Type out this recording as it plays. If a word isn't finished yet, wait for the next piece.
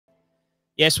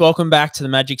Yes, welcome back to the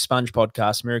Magic Sponge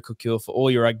podcast, miracle cure for all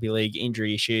your rugby league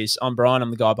injury issues. I'm Brien. I'm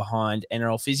the guy behind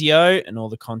NRL Physio and all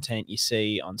the content you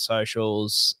see on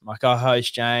socials. My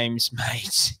co-host, James,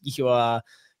 mate, you are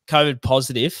COVID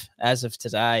positive as of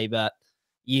today, but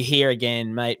you're here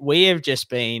again, mate. We have just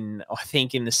been, I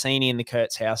think, in the Senior and the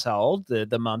Kurtz household,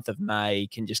 the month of May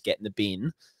can just get in the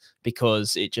bin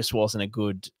because it just wasn't a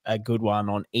good one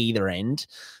on either end.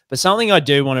 But something I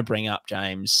do want to bring up,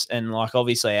 James, and like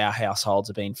obviously our households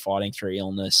have been fighting through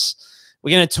illness.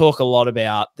 We're going to talk a lot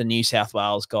about the New South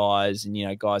Wales guys and, you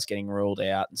know, guys getting ruled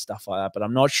out and stuff like that. But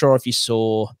I'm not sure if you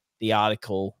saw the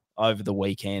article over the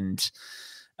weekend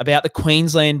about the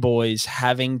Queensland boys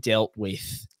having dealt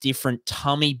with different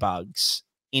tummy bugs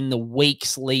in the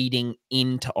weeks leading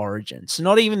into Origin. So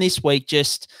not even this week,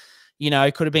 just, you know,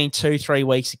 it could have been 2-3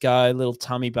 weeks ago, little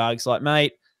tummy bugs. Like,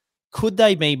 mate, could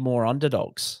they be more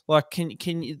underdogs? Like,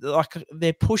 can you, like,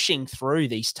 they're pushing through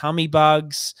these tummy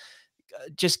bugs,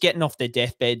 just getting off their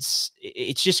deathbeds.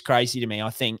 It's just crazy to me. I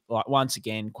think, like, once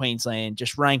again, Queensland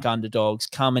just rank underdogs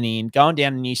coming in, going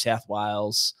down to New South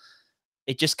Wales.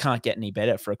 It just can't get any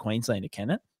better for a Queenslander, can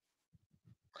it?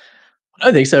 I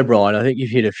don't think so, Brian. I think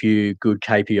you've hit a few good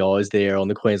KPIs there on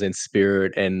the Queensland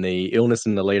spirit and the illness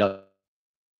and the lead up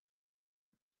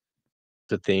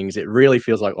to things. It really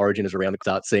feels like Origin is around to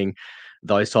start seeing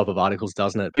those type of articles,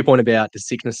 doesn't it? Your point about the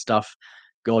sickness stuff,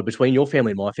 God, between your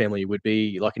family and my family would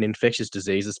be like an infectious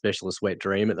diseases specialist wet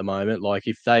dream at the moment. Like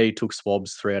if they took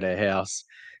swabs throughout our house,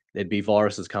 there'd be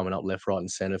viruses coming up left, right,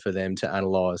 and centre for them to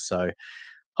analyse. So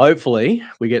hopefully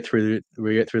we get through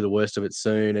the worst of it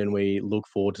soon, and we look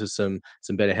forward to some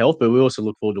better health. But we also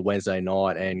look forward to Wednesday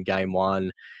night and game one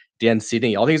down in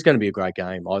Sydney. I think it's going to be a great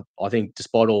game. I think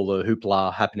despite all the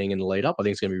hoopla happening in the lead up, I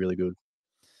think it's going to be really good.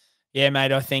 Yeah,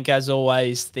 mate. I think as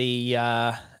always, the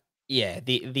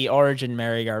Origin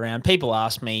merry-go-round. People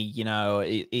ask me, you know,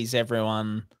 is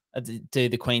everyone do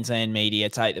the Queensland media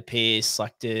take the piss?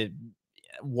 Like,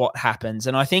 what happens?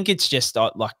 And I think it's just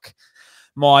like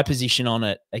my position on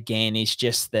it again is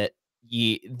just that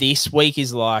this week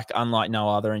is like unlike no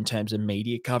other in terms of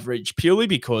media coverage, purely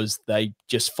because they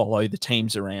just follow the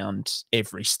teams around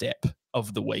every step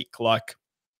of the week. Like,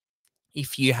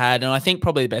 if you had, and I think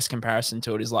probably the best comparison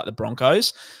to it is like the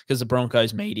Broncos, because the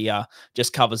Broncos media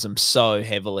just covers them so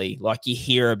heavily. Like, you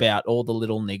hear about all the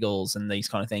little niggles and these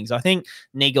kind of things. I think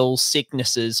niggles,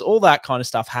 sicknesses, all that kind of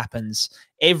stuff happens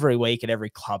every week at every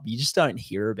club. You just don't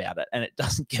hear about it, and it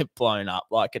doesn't get blown up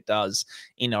like it does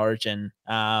in Origin.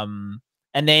 And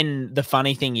then the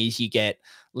funny thing is you get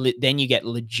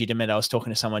legitimate. I was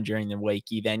talking to someone during the week.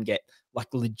 You then get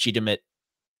like legitimate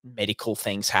medical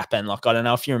things happen. Like, I don't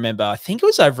know if you remember, I think it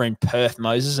was over in Perth,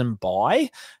 Moses and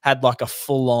Bai had like a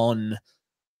full on,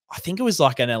 I think it was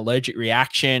like an allergic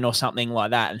reaction or something like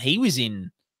that. And he was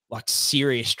in like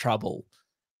serious trouble.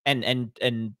 And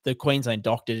the Queensland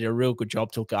doctor did a real good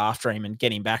job to look after him and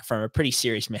get him back from a pretty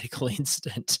serious medical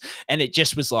incident. And it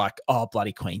just was like, oh,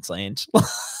 bloody Queensland.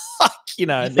 Like, you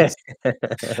know,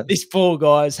 this poor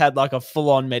guy's had like a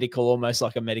full-on medical, almost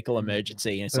like a medical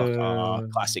emergency, and it's like, oh,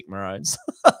 classic Maroons,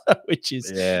 which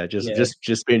is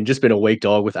just been a weak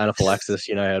dog with anaphylaxis.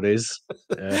 You know how it is.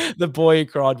 Yeah. The boy who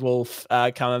cried wolf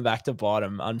coming back to bite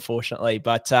him, unfortunately.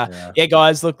 But yeah,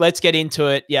 guys, look, let's get into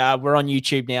it. Yeah, we're on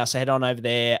YouTube now, so head on over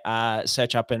there,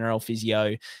 search up NRL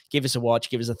Physio, give us a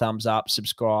watch, give us a thumbs up,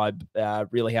 subscribe.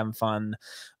 Really having fun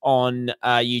on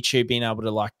YouTube, being able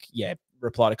to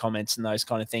reply to comments and those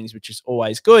kind of things, which is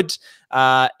always good.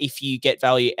 If you get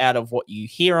value out of what you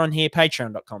hear on here,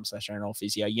 patreon.com/NRL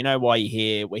Physio. You know why you're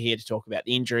here. We're here to talk about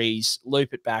the injuries,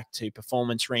 loop it back to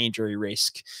performance, re-injury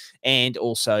risk, and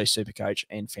also SuperCoach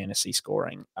and fantasy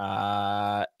scoring.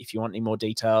 If you want any more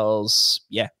details,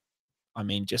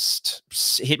 just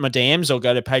hit my DMs or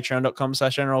go to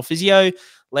patreon.com/NRL Physio.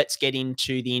 Let's get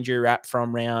into the injury wrap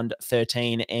from round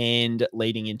 13 and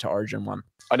leading into Origin 1.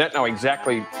 I don't know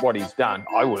exactly what he's done.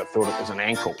 I would have thought it was an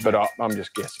ankle, but I'm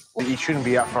just guessing. He shouldn't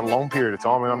be out for a long period of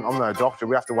time. I'm no doctor.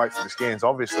 We have to wait for the scans,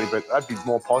 obviously, but that'd be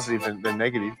more positive than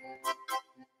negative.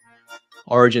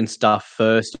 Origin stuff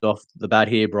first off the bat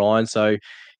here, Brian. So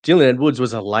Dylan Edwards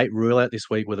was a late rule out this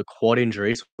week with a quad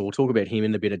injury. So we'll talk about him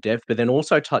in a bit of depth, but then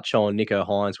also touch on Nicho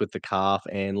Hynes with the calf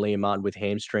and Liam Martin with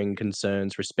hamstring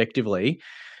concerns, respectively.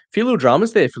 A few little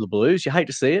dramas there for the Blues. You hate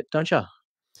to see it, don't you?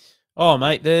 Oh,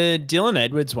 mate, the Dylan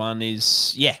Edwards one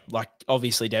is,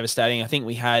 obviously devastating. I think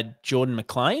we had Jordan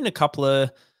McLean a couple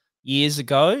of years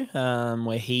ago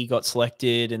where he got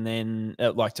selected and then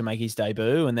to make his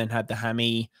debut and then had the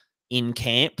hammy in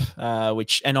camp,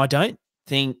 and I don't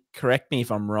think, correct me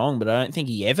if I'm wrong, but I don't think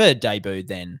he ever debuted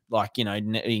then.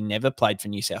 He never played for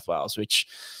New South Wales, which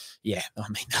yeah, I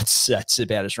mean, that's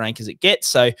about as rank as it gets.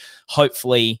 So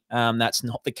hopefully that's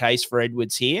not the case for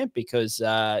Edwards here because,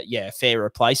 yeah, fair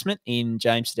replacement in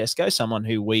James Tedesco, someone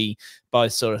who we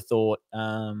both sort of thought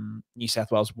New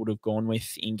South Wales would have gone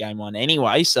with in game one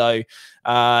anyway. So,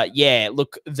 yeah,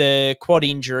 look, the quad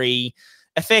injury,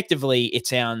 effectively, it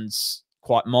sounds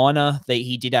quite minor.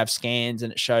 He did have scans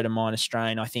and it showed a minor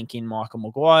strain. I think in Michael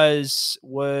Maguire's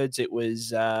words, it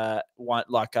was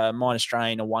like a minor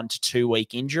strain, a 1 to 2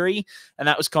 week injury. And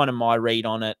that was kind of my read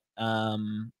on it,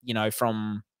 you know,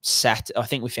 from I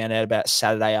think we found out about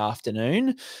Saturday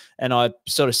afternoon. And I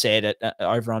sort of said it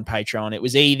over on Patreon, it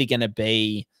was either going to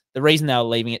be, the reason they were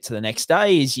leaving it to the next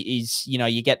day is, you know,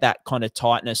 you get that kind of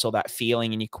tightness or that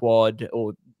feeling in your quad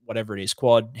or whatever it is,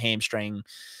 quad, hamstring.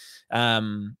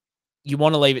 You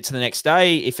want to leave it to the next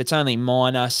day. If it's only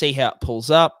minor, see how it pulls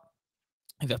up.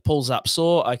 If it pulls up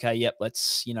sore, okay, yep,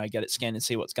 let's, you know, get it scanned and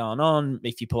see what's going on.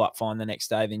 If you pull up fine the next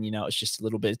day, then, you know, it's just a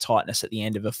little bit of tightness at the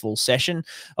end of a full session.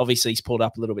 Obviously, he's pulled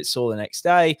up a little bit sore the next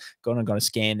day, gone and got a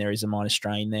scan. There is a minor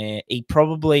strain there. He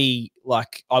probably,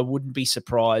 like, I wouldn't be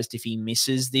surprised if he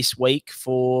misses this week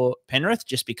for Penrith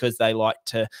just because they like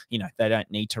to, you know, they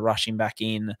don't need to rush him back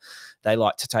in. They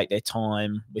like to take their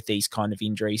time with these kind of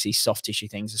injuries, these soft tissue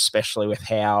things, especially with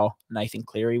how Nathan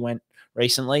Cleary went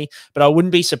recently. But I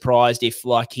wouldn't be surprised if,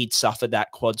 like, he'd suffered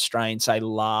that quad strain, say,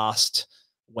 last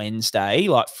Wednesday,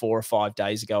 like 4 or 5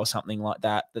 days ago or something like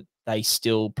that, that they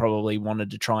still probably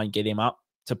wanted to try and get him up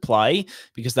to play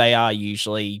because they are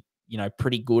usually, you know,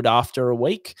 pretty good after a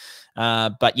week.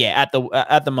 But yeah,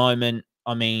 at the moment,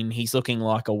 I mean, he's looking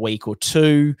like a week or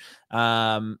two.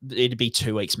 It'd be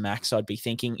 2 weeks max, I'd be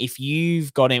thinking. If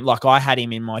you've got him, like I had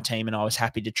him in my team and I was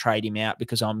happy to trade him out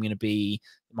because I'm going to be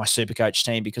my SuperCoach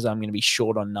team because I'm going to be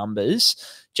short on numbers.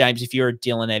 James, if you're a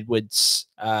Dylan Edwards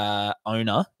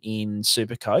owner in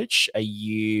SuperCoach, are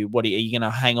you going to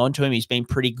hang on to him? He's been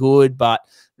pretty good, but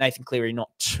Nathan Cleary not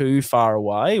too far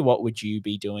away. What would you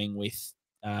be doing with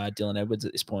Dylan Edwards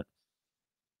at this point?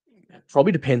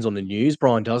 Probably depends on the news,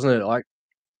 Brian, doesn't it? Like,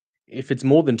 if it's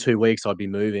more than 2 weeks, I'd be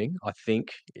moving. I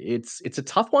think it's a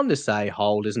tough one to say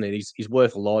hold, isn't it? He's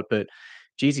worth a lot, but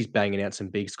geez, he's banging out some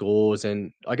big scores.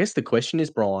 And I guess the question is,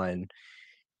 Brian,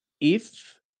 if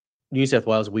New South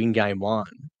Wales win game one,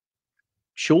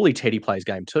 surely Teddy plays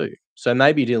game two. So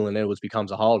maybe Dylan Edwards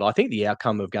becomes a hold. I think the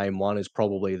outcome of game one is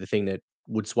probably the thing that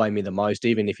would sway me the most,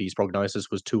 even if his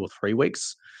prognosis was 2 or 3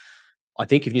 weeks. I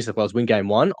think if New South Wales win game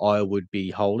one, I would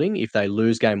be holding. If they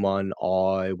lose game one,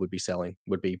 I would be selling.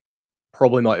 Would be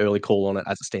probably my early call on it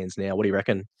as it stands now. What do you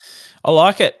reckon? I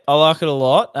like it. I like it a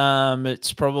lot.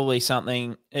 It's definitely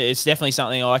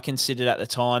something I considered at the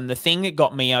time. The thing that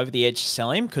got me over the edge to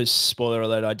sell him, because spoiler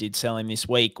alert, I did sell him this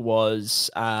week,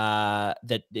 was that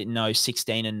no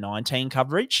 16 and 19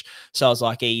 coverage. So I was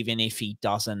like, even if he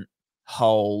doesn't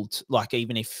hold, like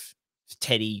even if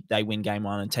Teddy, they win game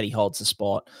one and Teddy holds the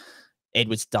spot,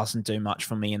 Edwards doesn't do much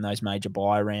for me in those major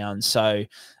buy rounds. So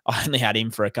I only had him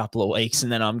for a couple of weeks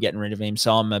and then I'm getting rid of him.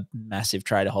 So I'm a massive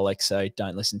tradeaholic, so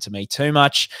don't listen to me too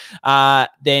much.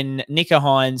 Then Nicho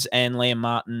Hynes and Liam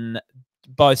Martin,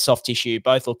 both soft tissue,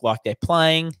 both look like they're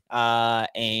playing.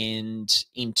 And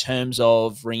in terms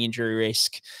of re-injury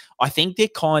risk, I think they're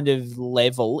kind of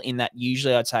level in that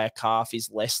usually I'd say a calf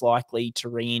is less likely to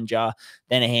re-injure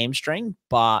than a hamstring,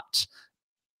 but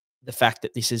the fact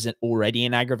that this isn't already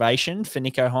an aggravation for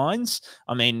Nicho Hynes.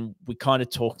 I mean, we kind of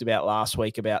talked about last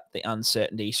week about the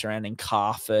uncertainty surrounding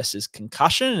calf versus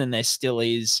concussion, and there still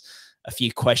is a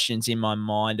few questions in my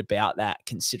mind about that,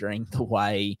 considering the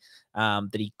way that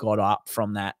he got up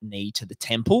from that knee to the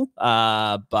temple.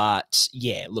 But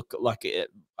yeah, look, like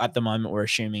at the moment, we're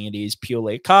assuming it is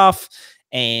purely a calf,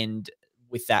 and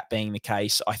with that being the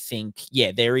case, I think,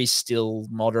 yeah, there is still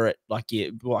moderate, like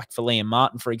for Liam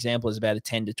Martin, for example, is about a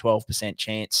 10 to 12%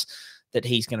 chance that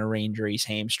he's going to re-injure his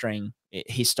hamstring.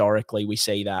 Historically, we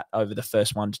see that over the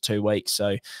first 1 to 2 weeks.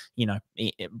 So, you know,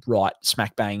 right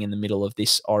smack bang in the middle of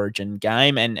this Origin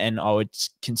game. And I would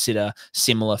consider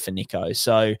similar for Nicho.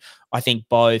 So I think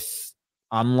both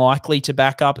unlikely to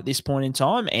back up at this point in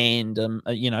time, and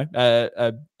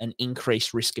an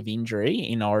increased risk of injury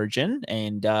in Origin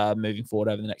and moving forward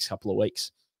over the next couple of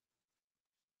weeks.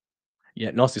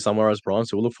 Yeah, nicely summarised, Brian.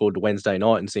 So we'll look forward to Wednesday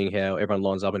night and seeing how everyone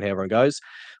lines up and how everyone goes.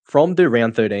 From the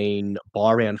round 13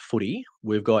 bye round footy,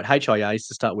 we've got HIAs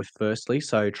to start with firstly.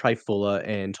 So Trai Fuller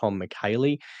and Tom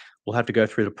Mikaele. We'll have to go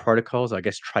through the protocols. I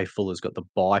guess Trai Fuller's got the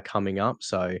bye coming up,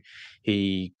 so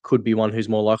he could be one who's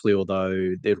more likely, although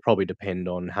it would probably depend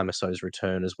on Hamiso's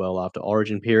return as well after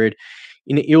Origin period.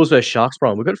 In the Eels vs Sharks,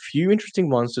 Brian, we've got a few interesting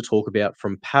ones to talk about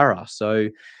from Para. So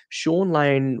Shaun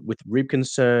Lane with rib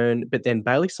concern, but then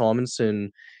Bailey Simonsson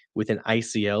with an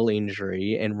ACL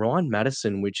injury, and Ryan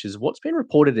Matterson, which is what's been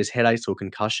reported as headaches or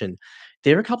concussion.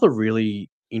 There are a couple of really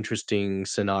interesting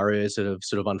scenarios that have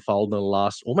sort of unfolded in the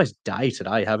last almost day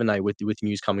today, haven't they, with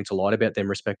news coming to light about them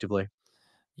respectively.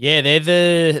 Yeah,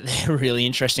 they're really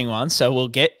interesting ones. So we'll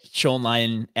get Shaun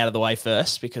Lane out of the way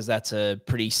first because that's a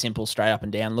pretty simple straight up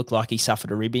and down. Looked like he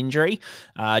suffered a rib injury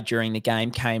during the game,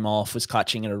 came off, was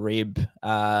clutching at a rib.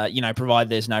 Provided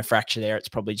there's no fracture there, it's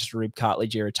probably just a rib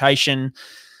cartilage irritation.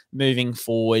 Moving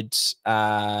forward,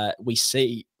 we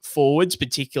see forwards,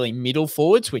 particularly middle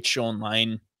forwards, which Shaun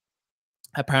Lane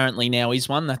apparently now is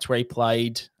one. That's where he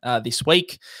played this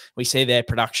week. We see their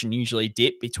production usually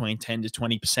dip between 10 to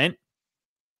 20%.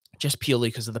 Just purely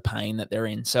because of the pain that they're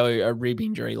in. So a rib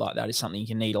injury like that is something you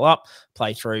can needle up,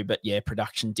 play through, but yeah,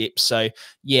 production dips. So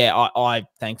yeah, I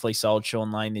thankfully sold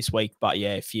Shaun Lane this week, but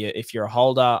yeah, if you're a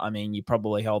holder, I mean, you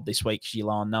probably hold this week because you're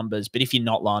low on numbers, but if you're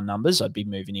not low on numbers, I'd be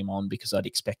moving him on because I'd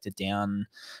expect a down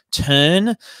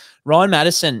turn. Ryan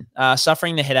Matterson,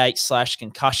 suffering the headache /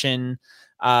 concussion,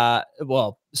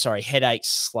 headache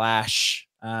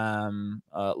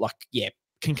 /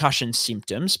 concussion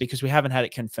symptoms, because we haven't had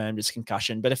it confirmed as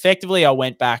concussion. But effectively, I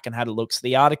went back and had a look. So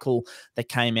the article that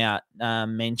came out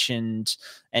mentioned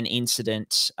an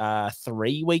incident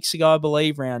 3 weeks ago, I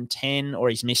believe, round 10, or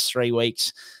he's missed 3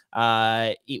 weeks.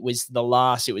 It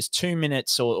was 2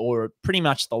 minutes or pretty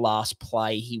much the last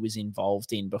play he was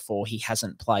involved in before he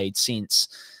hasn't played since.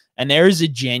 And there is a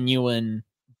genuine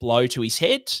blow to his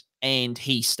head and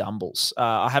he stumbles.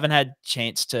 I haven't had a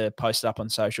chance to post it up on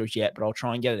socials yet, but I'll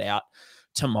try and get it out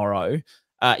tomorrow.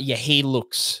 He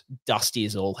looks dusty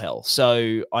as all hell.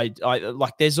 So I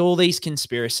like, there's all these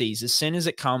conspiracies as soon as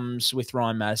it comes with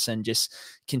Ryan Matterson, just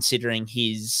considering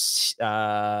his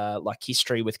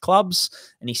history with clubs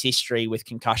and his history with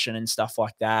concussion and stuff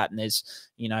like that. And there's,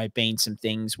 been some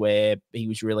things where he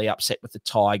was really upset with the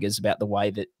Tigers about the way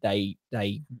that they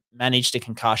managed a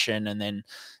concussion, and then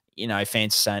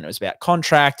fans are saying it was about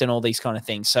contract and all these kind of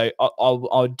things. So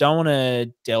I don't want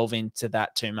to delve into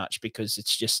that too much because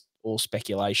it's just all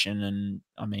speculation. And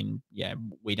I mean, yeah,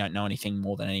 we don't know anything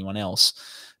more than anyone else.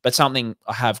 But something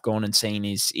I have gone and seen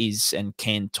is and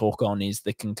can talk on is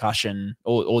the concussion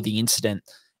or the incident.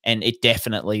 And it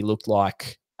definitely looked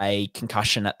like a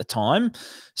concussion at the time.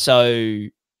 So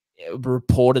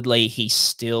reportedly he's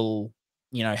still,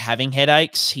 having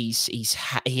headaches. He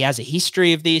has a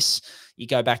history of this. You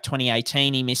go back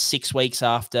 2018, he missed 6 weeks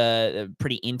after a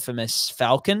pretty infamous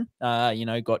Falcon.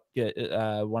 Got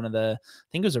one of the, I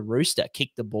think it was a Rooster,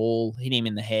 kicked the ball, hit him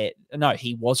in the head. No,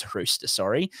 he was a Rooster,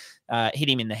 sorry. Hit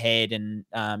him in the head and,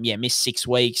 missed 6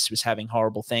 weeks, was having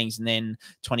horrible things. And then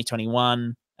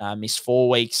 2021, missed 4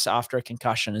 weeks after a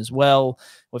concussion as well.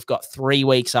 We've got 3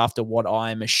 weeks after what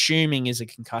I'm assuming is a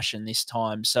concussion this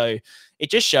time. So it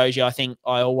just shows you, I think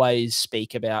I always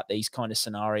speak about these kind of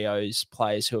scenarios,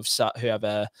 players who have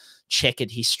a checkered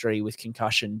history with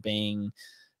concussion being,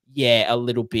 a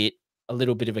little bit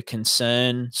of a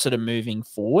concern sort of moving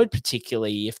forward,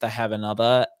 particularly if they have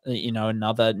another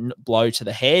blow to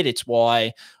the head. It's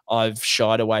why I've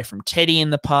shied away from Teddy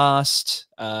in the past,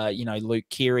 Luke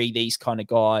Keary, these kind of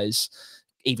guys,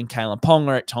 even Kalen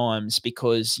Ponga at times,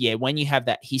 because, when you have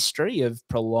that history of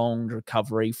prolonged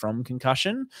recovery from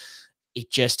concussion, it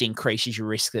just increases your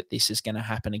risk that this is going to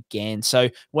happen again. So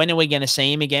when are we going to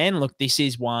see him again? Look, this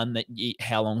is one that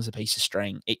how long is a piece of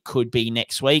string? It could be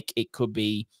next week. It could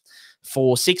be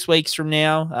 4-6 weeks from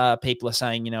now. People are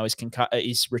saying,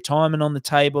 is retirement on the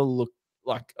table? Look,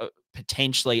 like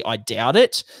potentially, I doubt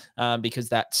it because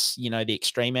that's, the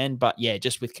extreme end. But yeah,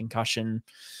 just with concussion,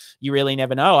 you really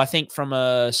never know. I think from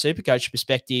a SuperCoach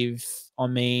perspective, I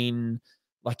mean,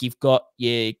 like you've got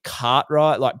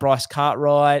Cartwright, like Bryce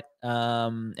Cartwright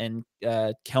and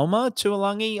Kelma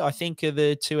Tuolangi, I think are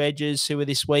the two edges who are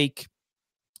this week.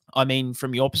 I mean,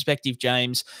 from your perspective,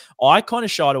 James, I kind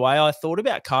of shied away. I thought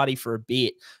about Cardi for a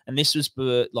bit, and this was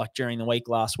like during the week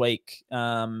last week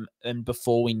and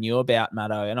before we knew about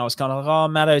Maddo. And I was kind of like, oh,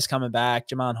 Maddo's coming back.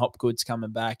 Jaman Hopgood's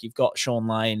coming back. You've got Shaun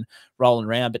Lane rolling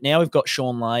around. But now we've got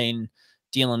Shaun Lane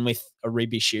dealing with a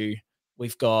rib issue.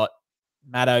 We've got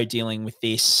Maddo dealing with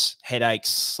this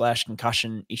headaches /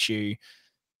 concussion issue.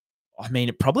 I mean,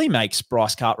 it probably makes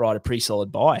Bryce Cartwright a pretty solid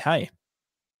buy, hey?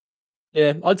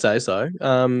 Yeah, I'd say so.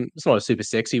 It's not a super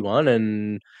sexy one,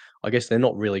 and I guess they're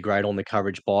not really great on the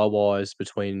coverage buy-wise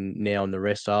between now and the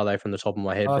rest, are they, from the top of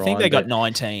my head, I Brien? think they got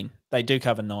 19. They do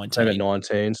cover 19. They got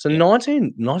 19. So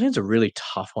 19's a really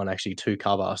tough one, actually, to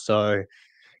cover. So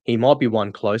he might be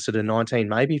one closer to 19,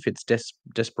 maybe, if it's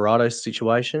Desperado's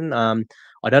situation.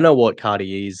 I don't know what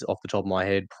Cardi is off the top of my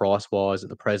head, price-wise at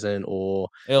the present, or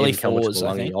early even Kelma fours,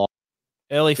 I think.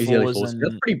 Early He's the early fours forwards.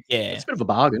 That's and pretty. yeah. That's a bit of a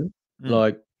bargain. Mm.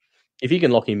 Like, if you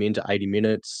can lock him into 80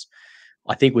 minutes,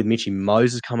 I think with Mitchy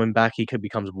Moses coming back, he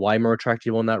becomes way more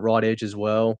attractive on that right edge as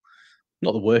well.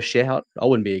 Not the worst shout. I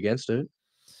wouldn't be against it.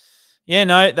 Yeah,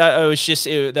 no, that it was just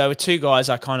there were two guys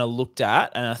I kind of looked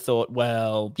at and I thought,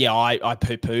 well, yeah, I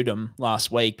poo-pooed them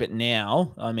last week, but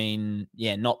now, I mean,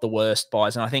 yeah, not the worst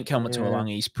buys, and I think Kelma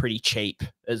Tuolangi's pretty cheap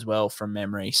as well from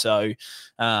memory. So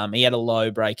he had a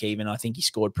low break even. I think he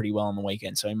scored pretty well on the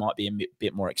weekend, so he might be a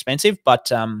bit more expensive.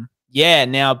 But yeah,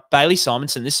 now Bailey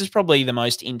Simonsson, this is probably the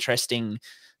most interesting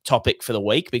topic for the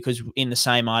week because in the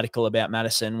same article about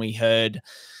Matterson, we heard.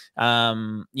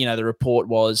 The report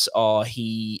was,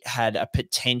 he had a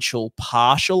potential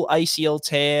partial ACL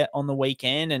tear on the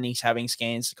weekend and he's having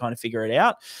scans to kind of figure it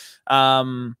out.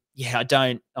 I'm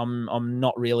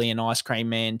not really an ice cream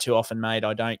man too often, mate.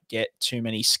 I don't get too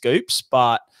many scoops,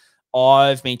 but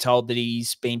I've been told that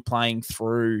he's been playing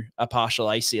through a partial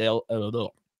ACL.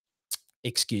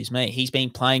 Excuse me. He's been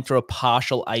playing through a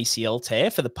partial ACL tear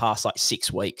for the past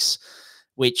 6 weeks,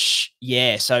 which,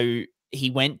 yeah, so he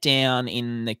went down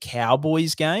in the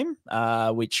Cowboys game,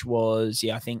 which was,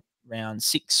 I think round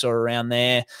 6 or around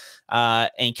there,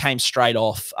 and came straight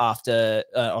off after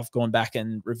I've gone back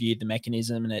and reviewed the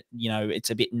mechanism, and it's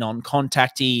a bit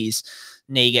non-contacty. His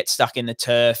knee gets stuck in the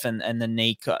turf, and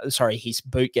his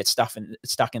boot gets stuck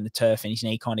in the turf, and his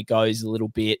knee kind of goes a little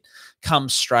bit,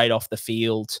 comes straight off the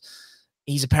field.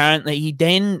 He's apparently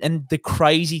and the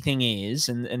crazy thing is,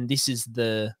 and this is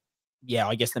I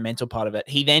guess the mental part of it.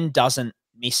 He then doesn't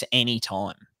miss any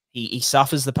time. He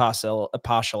suffers the partial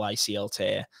ACL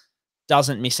tear,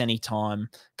 doesn't miss any time,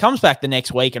 comes back the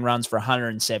next week and runs for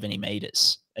 170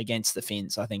 meters against the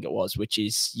Finns, I think it was, which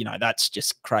is, that's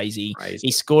just crazy.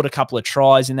 He scored a couple of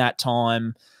tries in that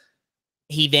time.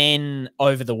 He then,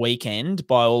 over the weekend,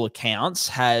 by all accounts,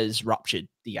 has ruptured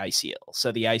the ACL.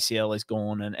 So the ACL is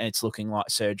gone and it's looking like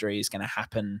surgery is going to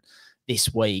happen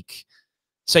this week.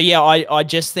 So, yeah, I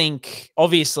just think,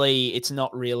 obviously, it's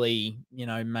not really,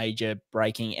 major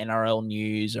breaking NRL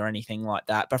news or anything like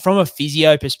that. But from a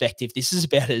physio perspective, this is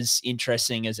about as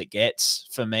interesting as it gets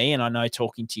for me. And I know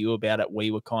talking to you about it,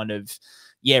 we were kind of,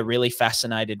 really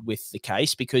fascinated with the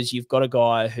case because you've got a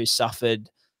guy who suffered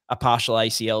a partial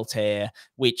ACL tear,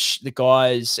 which the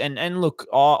guys, and look,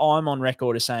 I'm on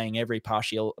record as saying every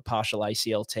partial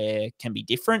ACL tear can be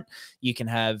different. You can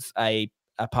have a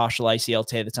partial ACL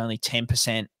tear that's only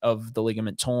 10% of the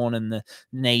ligament torn and the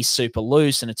knee's super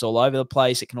loose and it's all over the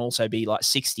place. It can also be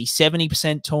 60,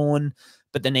 70% torn,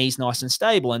 but the knee's nice and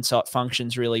stable and so it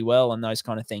functions really well and those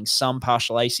kind of things. Some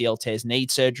partial ACL tears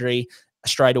need surgery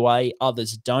straight away.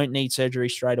 Others don't need surgery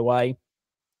straight away.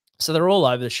 So they're all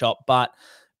over the shop, but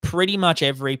pretty much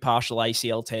every partial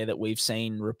ACL tear that we've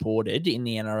seen reported in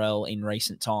the NRL in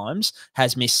recent times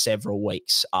has missed several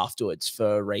weeks afterwards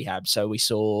for rehab. So we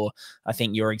saw, I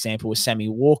think your example was Sammy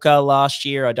Walker last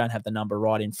year. I don't have the number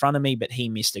right in front of me, but he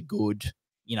missed a good,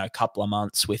 couple of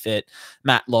months with it.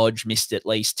 Matt Lodge missed at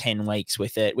least 10 weeks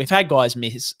with it. We've had guys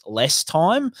miss less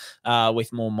time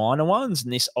with more minor ones,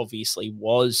 and this obviously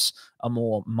was a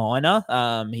more minor.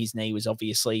 His knee was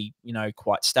obviously,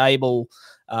 quite stable.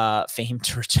 For him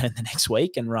to return the next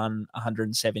week and run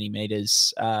 170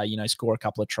 meters, score a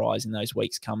couple of tries in those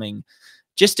weeks coming.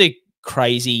 Just a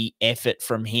crazy effort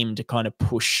from him to kind of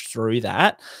push through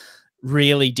that.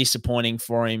 Really disappointing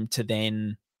for him to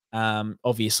then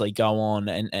obviously go on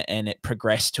and it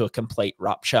progressed to a complete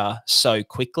rupture so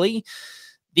quickly.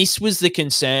 This was the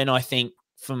concern, I think,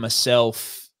 for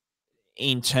myself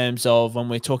in terms of when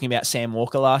we're talking about Sam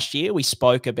Walker last year. We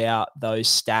spoke about those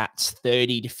stats,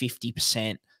 30 to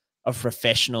 50% of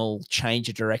professional change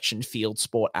of direction field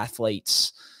sport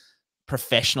athletes,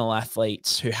 professional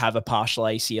athletes who have a partial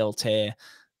ACL tear,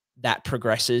 that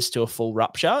progresses to a full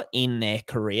rupture in their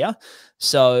career.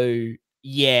 So,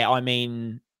 yeah, I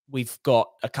mean, we've got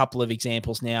a couple of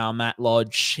examples now. Matt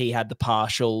Lodge, he had the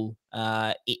partial.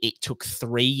 It took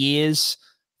 3 years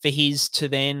for his to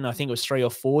then, I think it was 3 or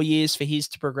 4 years for his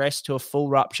to progress to a full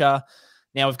rupture.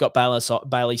 Now we've got Bailey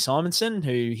Simonsson,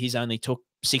 who he's only took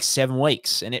 6-7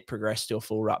 weeks and it progressed to a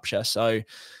full rupture. So,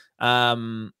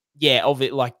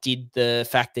 did the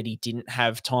fact that he didn't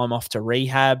have time off to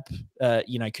rehab,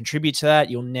 contribute to that?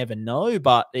 You'll never know,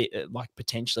 but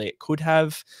potentially it could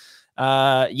have.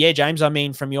 James, I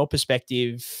mean, from your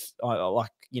perspective,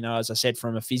 as I said,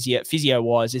 from a physio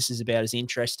wise, this is about as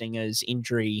interesting as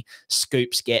injury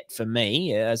scoops get for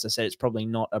me. As I said, it's probably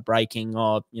not a breaking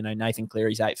of, Nathan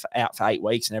Cleary's out for 8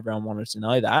 weeks and everyone wanted to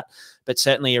know that, but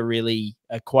certainly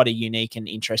quite a unique and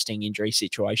interesting injury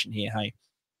situation here. Hey.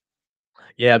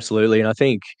 Yeah, absolutely. And I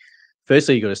think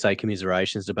firstly, you got to say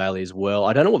commiserations to Bailey as well.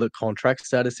 I don't know what the contract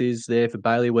status is there for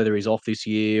Bailey, whether he's off this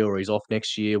year or he's off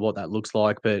next year, what that looks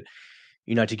like. But,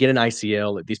 to get an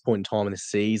ACL at this point in time in the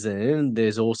season,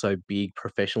 there's also big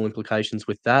professional implications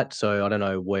with that. So I don't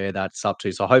know where that's up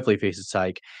to. So hopefully, for his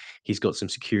sake, he's got some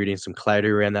security and some clarity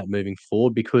around that moving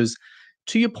forward. Because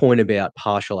to your point about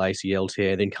partial ACL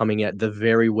tear, then coming out the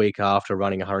very week after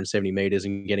running 170 meters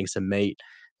and getting some meat,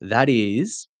 that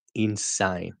is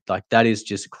insane. Like, that is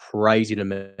just crazy to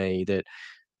me that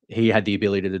he had the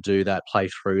ability to do that, play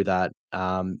through that.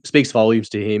 Speaks volumes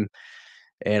to him.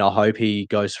 And I hope he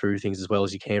goes through things as well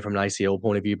as he can from an ACL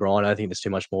point of view, Brian. I don't think there's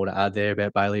too much more to add there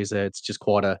about Bailey. It's just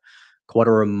quite a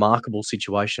remarkable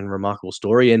situation, remarkable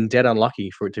story, and dead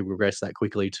unlucky for it to progress that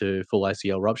quickly to full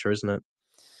ACL rupture, isn't it?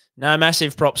 No,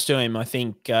 massive props to him. I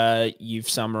think you've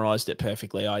summarised it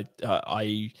perfectly. I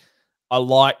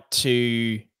like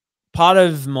to. Part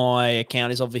of my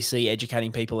account is obviously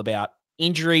educating people about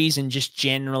injuries and just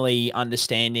generally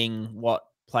understanding what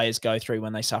players go through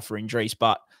when they suffer injuries.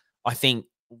 But I think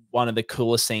one of the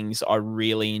coolest things I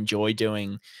really enjoy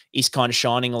doing is kind of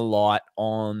shining a light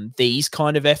on these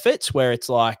kind of efforts where it's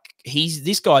like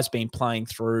this guy's been playing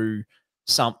through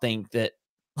something that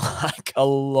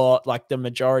like the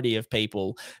majority of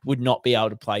people would not be able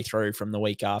to play through from the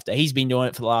week after. He's been doing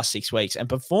it for the last 6 weeks and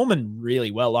performing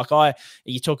really well.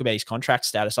 You talk about his contract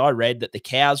status. I read that the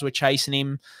Cows were chasing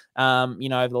him,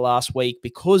 over the last week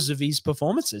because of his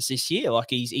performances this year. Like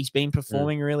he's been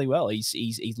performing really well.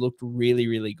 He's looked really,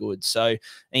 really good. So, and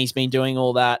he's been doing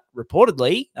all that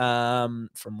reportedly,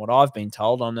 from what I've been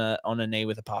told, on a knee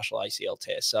with a partial ACL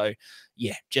tear. So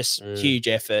yeah, just huge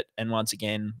effort. And once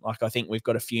again, I think we've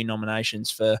got a few nominations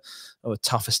for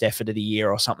toughest effort of the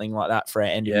year or something like that for our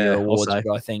end of year awards. But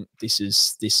I think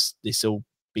this will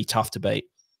be tough to beat.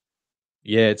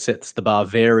 Yeah, it sets the bar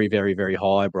very, very, very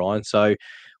high, Brian. So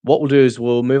what we'll do is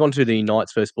we'll move on to the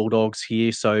Knights versus Bulldogs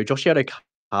here. So Josh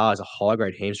Addo-Carr has a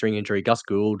high-grade hamstring injury. Gus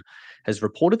Gould has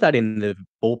reported that in the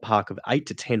ballpark of 8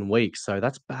 to 10 weeks. So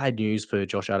that's bad news for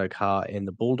Josh Addo-Carr and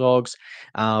the Bulldogs.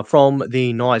 From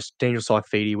the Knights, Daniel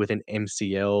Saifiti with an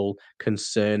MCL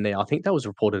concern there. I think that was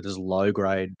reported as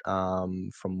low-grade,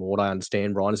 from what I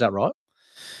understand, Brian. Is that right?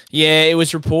 Yeah, it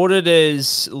was reported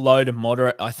as low to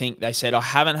moderate. I think they said. I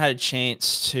haven't had a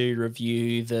chance to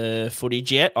review the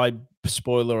footage yet.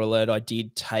 Spoiler alert, I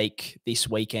did take this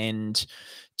weekend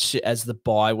as the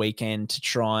bye weekend to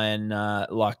try and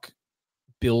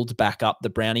build back up the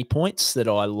brownie points that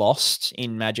I lost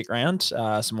in Magic Round.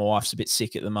 So my wife's a bit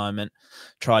sick at the moment.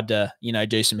 Tried to,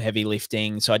 do some heavy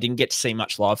lifting. So I didn't get to see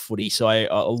much live footy. So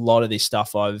a lot of this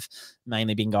stuff I've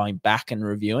mainly been going back and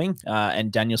reviewing.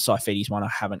 And Daniel Saifiti's one I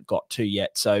haven't got to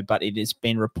yet. So, but it has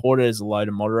been reported as low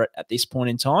to moderate at this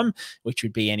point in time, which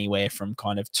would be anywhere from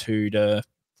kind of 2 to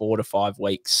 4 to 5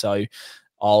 weeks. So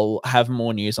I'll have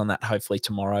more news on that hopefully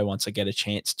tomorrow once I get a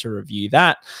chance to review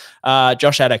that.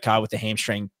 Josh Addo-Carr with the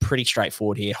hamstring, pretty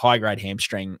straightforward here. High-grade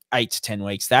hamstring, 8 to 10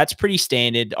 weeks. That's pretty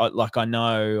standard. I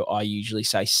know I usually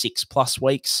say 6+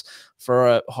 weeks for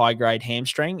a high-grade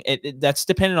hamstring. That's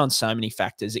dependent on so many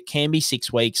factors. It can be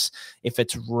 6 weeks if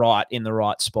it's right in the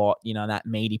right spot, that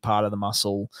meaty part of the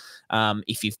muscle.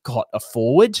 If you've got a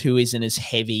forward who isn't as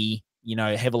heavy,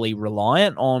 heavily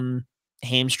reliant on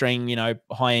hamstring,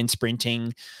 high-end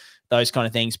sprinting, those kind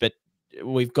of things. But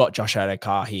we've got Josh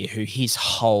Addo-Carr here, who his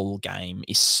whole game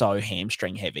is so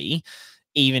hamstring heavy.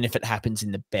 Even if it happens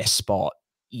in the best spot,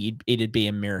 it'd be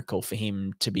a miracle for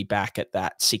him to be back at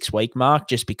that 6-week mark,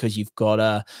 just because you've got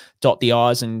to dot the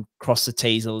I's and cross the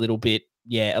T's a little bit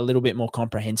more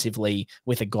comprehensively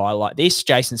with a guy like this.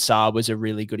 Jason Saab was a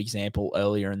really good example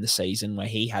earlier in the season where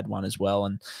he had one as well.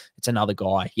 And it's another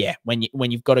guy. Yeah. When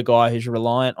you've got a guy who's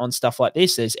reliant on stuff like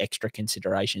this, there's extra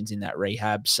considerations in that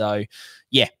rehab. So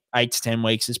yeah, 8 to 10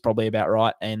 weeks is probably about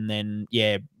right. And then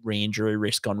re-injury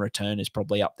risk on return is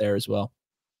probably up there as well.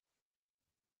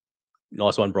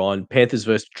 Nice one, Brian. Panthers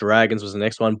versus Dragons was the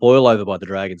next one. Boil over by the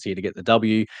Dragons here to get the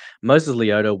W. Moses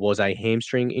Leota was a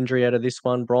hamstring injury out of this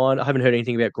one, Brian. I haven't heard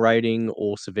anything about grading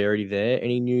or severity there.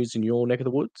 Any news in your neck of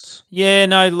the woods? Yeah,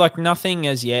 no, nothing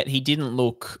as yet. He didn't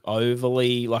look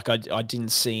overly, I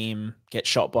didn't see him get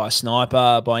shot by a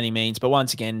sniper by any means. But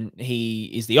once again, he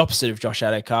is the opposite of Josh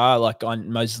Addo-Carr.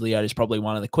 Moses Leota is probably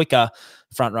one of the quicker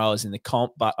front rowers in the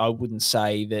comp, but I wouldn't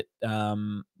say that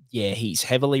he's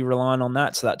heavily reliant on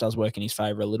that. So that does work in his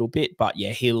favor a little bit. But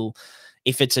yeah,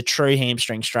 if it's a true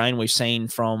hamstring strain, we've seen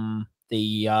from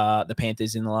the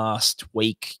Panthers in the last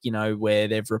week, where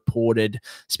they've reported,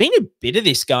 there's been a bit of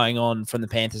this going on from the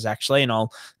Panthers actually. And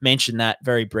I'll mention that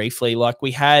very briefly.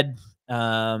 We had,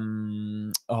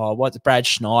 Brad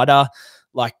Schneider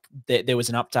like there was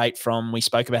an update from, we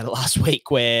spoke about it last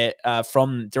week, where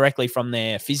directly from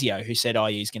their physio, who said,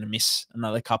 he's going to miss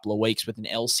another couple of weeks with an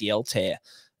LCL tear.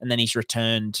 And then he's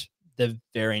returned the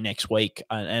very next week,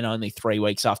 and only 3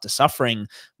 weeks after suffering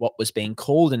what was being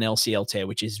called an LCL tear,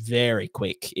 which is very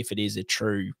quick if it is a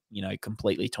true,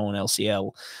 completely torn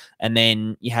LCL. And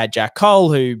then you had Jack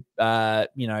Cole, who,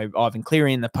 Ivan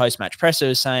Cleary in the post-match presser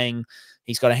was saying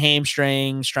he's got a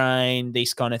hamstring strain,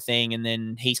 this kind of thing. And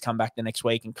then he's come back the next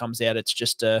week and comes out, it's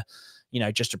just a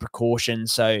precaution.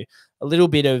 So a little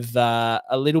bit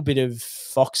of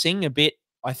foxing, a bit,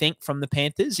 I think, from the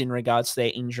Panthers in regards to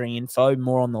their injury info,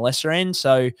 more on the lesser end.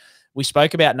 So we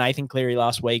spoke about Nathan Cleary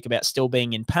last week about still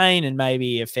being in pain and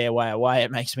maybe a fair way away. It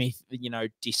makes me,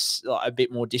 a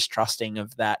bit more distrusting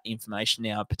of that information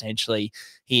now. Potentially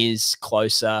he is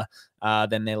closer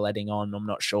than they're letting on. I'm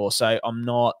not sure. So I'm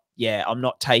not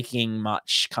taking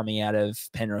much coming out of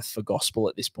Penrith for gospel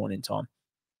at this point in time.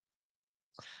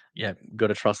 Yeah, got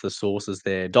to trust the sources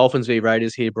there. Dolphins v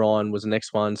Raiders here, Brien, was the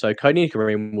next one. So Kodi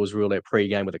Nikorima was ruled out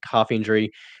pre-game with a calf injury.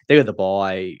 They got the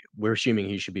bye. We're assuming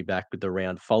he should be back with the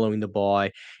round following the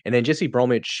bye. And then Jesse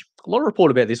Bromwich, a lot of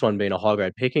report about this one being a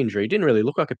high-grade pec injury. Didn't really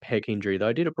look like a pec injury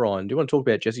though, did it, Brien? Do you want to talk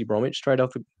about Jesse Bromwich straight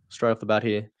off the bat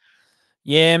here?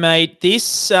 Yeah, mate.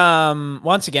 This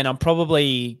once again, I'm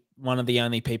probably one of the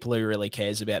only people who really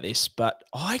cares about this, but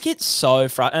I get so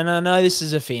frustrated. And I know this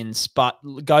is a Finns, but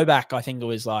go back, I think it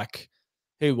was like,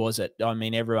 who was it? I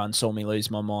mean, everyone saw me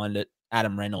lose my mind at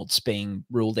Adam Reynolds being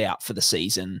ruled out for the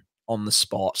season on the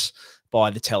spot by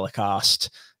the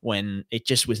telecast when it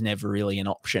just was never really an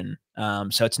option.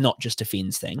 So it's not just a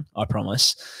Finns thing, I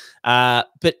promise.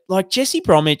 But like Jesse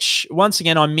Bromwich, once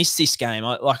again, I missed this game.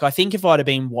 I think if I'd have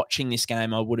been watching this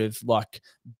game, I would have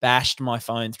bashed my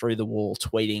phone through the wall,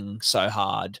 tweeting so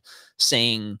hard,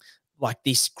 seeing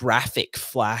this graphic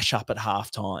flash up at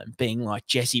halftime, being like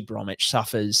Jesse Bromwich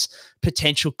suffers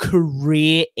potential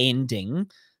career-ending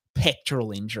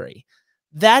pectoral injury.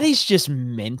 That is just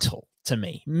mental to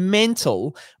me.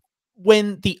 Mental,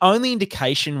 when the only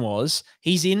indication was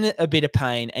he's in a bit of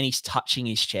pain and he's touching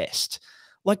his chest.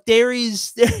 There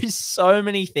is so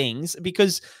many things,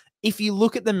 because if you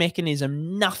look at the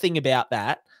mechanism, nothing about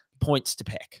that points to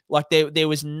pec. There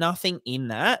was nothing in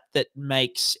that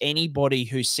makes anybody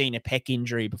who's seen a pec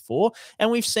injury before.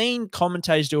 And we've seen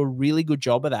commentators do a really good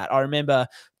job of that. I remember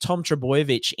Tom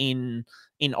Trebojevic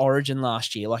in Origin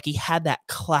last year, he had that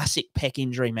classic pec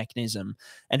injury mechanism,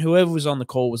 and whoever was on the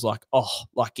call was like,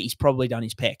 he's probably done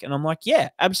his pec. And I'm like, yeah,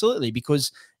 absolutely,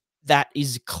 because that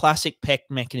is classic pec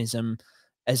mechanism,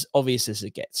 as obvious as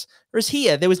it gets. Whereas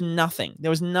here, there was nothing.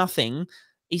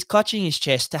 He's clutching his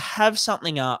chest to have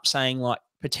something up saying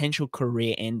potential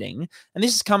career ending. And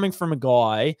this is coming from a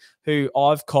guy who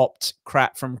I've copped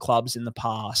crap from clubs in the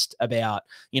past about,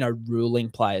 ruling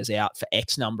players out for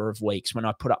X number of weeks when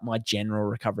I put up my general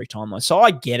recovery timeline. So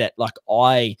I get it.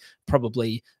 I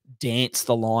probably dance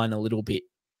the line a little bit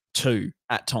too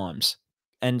at times.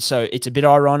 And so it's a bit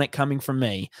ironic coming from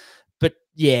me. But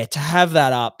yeah, to have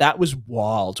that up, that was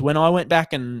wild. When I went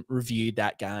back and reviewed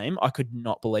that game, I could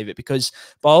not believe it, because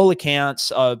by all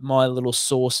accounts, my little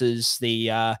sources,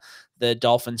 the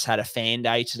Dolphins had a fan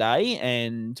day today,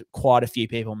 and quite a few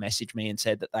people messaged me and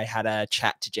said that they had a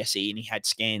chat to Jesse and he had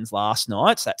scans last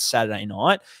night. So that's Saturday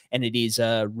night, and it is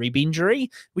a rib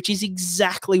injury, which is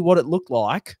exactly what it looked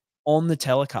like on the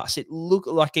telecast. It looked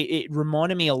like it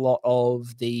reminded me a lot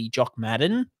of the Jock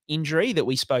Madden injury that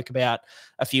we spoke about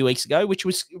a few weeks ago, which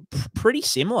was pretty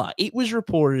similar. It was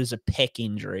reported as a pec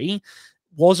injury,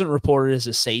 wasn't reported as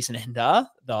a season ender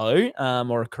though,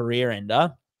 or a career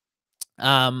ender.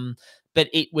 But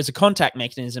it was a contact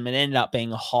mechanism and ended up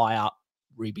being a high up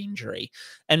rib injury.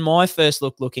 And my first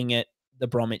looking at the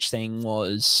Bromwich thing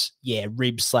was,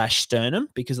 rib/sternum,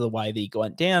 because of the way that he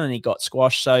went down and he got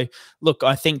squashed. So, look,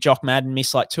 I think Jock Madden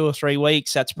missed 2 or 3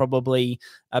 weeks. That's probably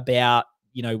about,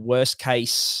 worst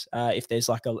case, if there's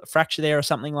a fracture there or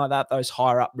something like that. Those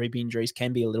higher up rib injuries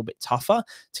can be a little bit tougher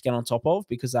to get on top of,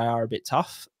 because they are a bit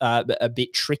tough, a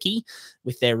bit tricky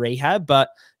with their rehab.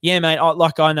 But yeah, mate,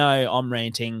 I know I'm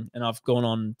ranting and I've gone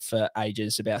on for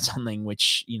ages about something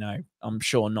which, I'm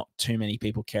sure not too many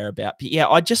people care about. But yeah,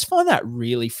 I just find that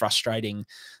really frustrating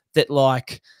that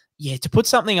to put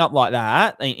something up like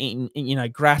that in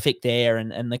graphic there,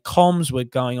 and the comms were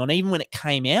going on, even when it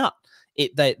came out,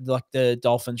 the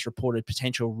Dolphins reported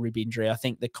potential rib injury. I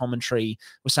think the commentary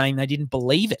was saying they didn't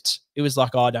believe it. It was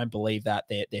like, I don't believe that.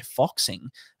 They're foxing.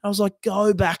 I was like,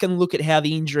 go back and look at how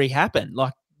the injury happened.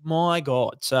 My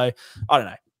God. So I don't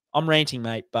know. I'm ranting,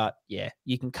 mate, but yeah,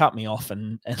 you can cut me off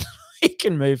and you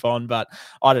can move on. But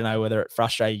I don't know whether it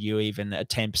frustrated you even at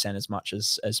 10% as much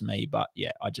as me. But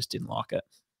yeah, I just didn't like it.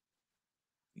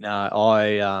 No,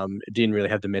 I didn't really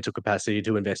have the mental capacity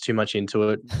to invest too much into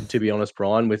it, to be honest,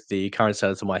 Brian, with the current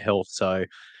status of my health. So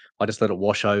I just let it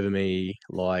wash over me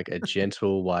like a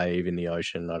gentle wave in the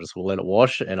ocean. I just let it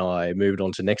wash, and I moved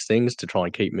on to next things to try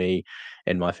and keep me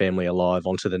and my family alive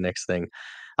onto the next thing.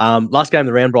 Last game of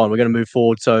the round, Brian, we're going to move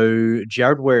forward. So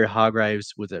Jared Waerea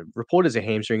Hargreaves was reported as a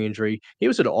hamstring injury. He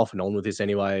was sort of off and on with this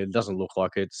anyway. It doesn't look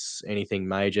like it's anything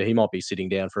major. He might be sitting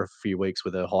down for a few weeks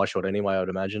with a high shot anyway, I would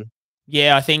imagine.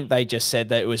 Yeah, I think they just said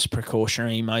that it was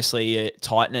precautionary, mostly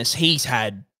tightness. He's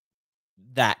had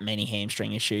that many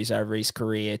hamstring issues over his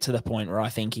career to the point where I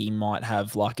think he might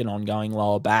have like an ongoing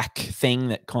lower back thing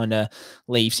that kind of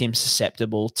leaves him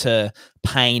susceptible to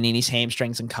pain in his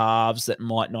hamstrings and calves that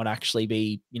might not actually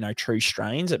be, true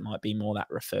strains. It might be more that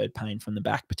referred pain from the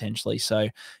back potentially. So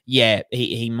yeah,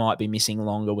 he might be missing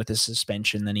longer with a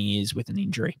suspension than he is with an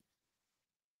injury.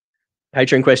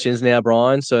 Patreon questions now,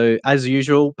 Brian. So as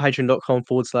usual,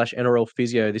 patreon.com/NRL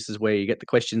Physio. This is where you get the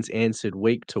questions answered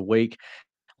week to week.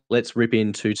 Let's rip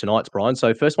into tonight's, Brian.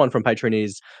 So first one from Patreon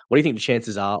is, what do you think the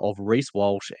chances are of Reece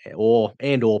Walsh or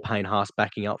Payne Haas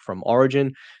backing up from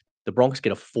Origin? The Broncos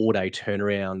get a 4-day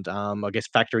turnaround. I guess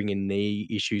factoring in knee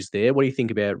issues there. What do you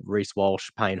think about Reece Walsh,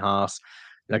 Payne Haas?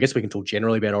 And I guess we can talk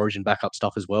generally about Origin backup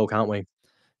stuff as well, can't we?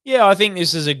 Yeah, I think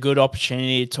this is a good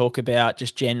opportunity to talk about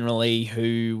just generally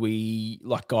who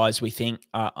guys we think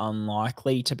are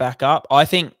unlikely to back up. I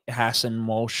think Haas and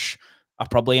Walsh are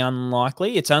probably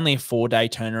unlikely. It's only a 4-day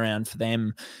turnaround for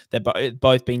them. They've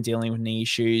both been dealing with knee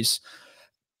issues.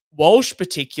 Walsh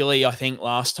particularly, I think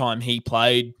last time he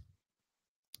played,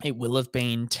 it will have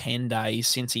been 10 days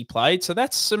since he played. So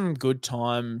that's some good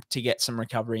time to get some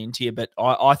recovery into you. But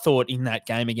I thought in that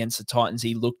game against the Titans,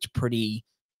 he looked pretty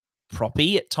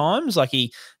proppy at times. Like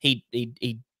he'd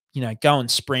go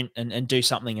and sprint and do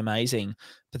something amazing,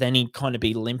 but then he'd kind of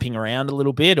be limping around a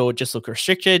little bit or just look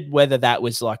restricted. Whether that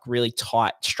was like really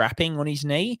tight strapping on his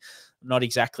knee, I'm not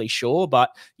exactly sure.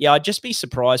 But yeah, I'd just be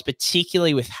surprised,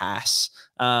 particularly with Haas.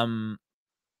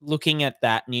 Looking at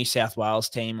that New South Wales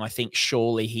team, I think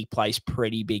surely he plays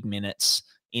pretty big minutes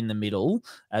in the middle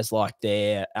as like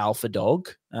their alpha dog,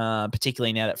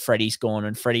 particularly now that Freddie's gone.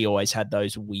 And Freddie always had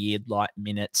those weird like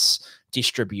minutes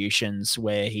distributions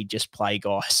where he'd just play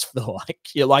guys for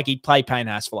he'd play Payne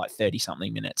Haas for like 30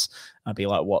 something minutes. I'd be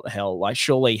like, what the hell? Like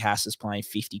surely Haas is playing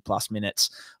 50 plus minutes.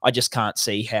 I just can't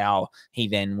see how he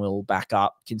then will back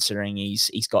up considering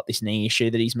he's got this knee issue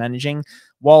that he's managing.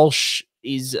 Walsh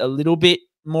is a little bit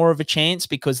more of a chance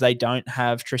because they don't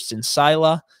have Tristan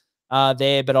Sailor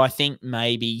there, but I think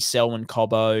maybe Selwyn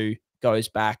Cobbo goes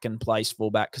back and plays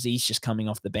fullback because he's just coming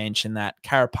off the bench, and that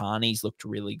Karapani's looked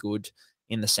really good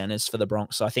in the centres for the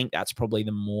Broncos. So I think that's probably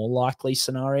the more likely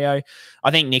scenario.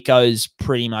 I think Nicho's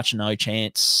pretty much no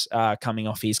chance coming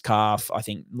off his calf. I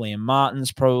think Liam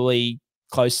Martin's probably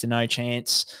close to no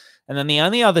chance. And then the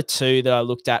only other two that I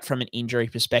looked at from an injury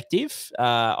perspective,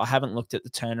 I haven't looked at the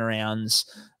turnarounds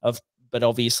but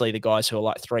obviously the guys who are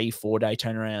like 3-4 day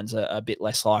turnarounds are a bit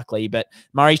less likely. But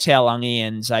Murray Taulagi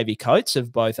and Xavier Coates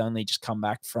have both only just come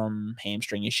back from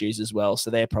hamstring issues as well.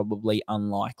 So they're probably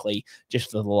unlikely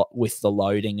just with the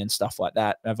loading and stuff like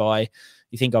that.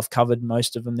 You think I've covered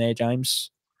most of them there, James?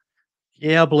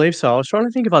 Yeah, I believe so. I was trying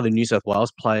to think of other New South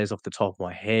Wales players off the top of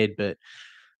my head, but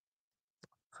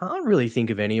I can't really think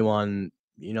of anyone.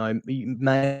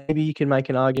 Maybe you can make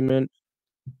an argument.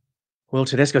 Well,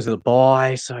 Tedesco's at the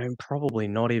bye, so probably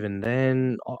not even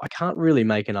then. I can't really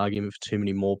make an argument for too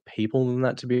many more people than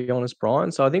that, to be honest,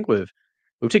 Brian. So I think we've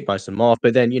ticked most of them off.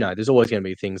 But then, there's always going to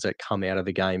be things that come out of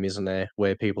the game, isn't there,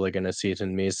 where people are going to sit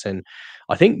and miss. And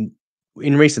I think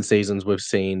in recent seasons, we've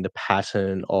seen the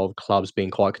pattern of clubs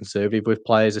being quite conservative with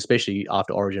players, especially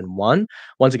after Origin 1.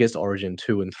 Once it gets to Origin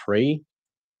 2 and 3,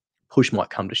 push might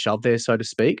come to shove there, so to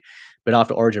speak. But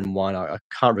after Origin 1, I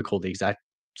can't recall the exact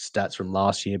stats from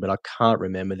last year, but I can't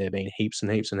remember there being heaps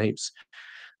and heaps and heaps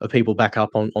of people back up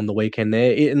on the weekend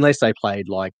there, unless they played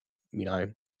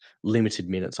limited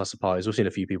minutes, I suppose. We've seen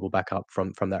a few people back up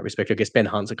from that respect. I guess Ben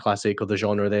Hunt's a classic of the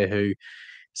genre there who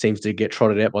seems to get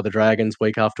trotted out by the Dragons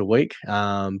week after week.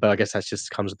 But I guess that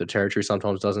just comes with the territory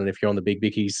sometimes, doesn't it? If you're on the big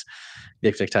bickies, the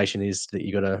expectation is that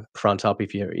you got to front up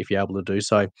if you're able to do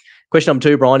so. Question number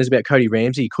 2, Brian, is about Cody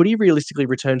Ramsey. Could he realistically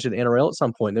return to the NRL at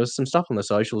some point? There was some stuff on the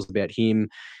socials about him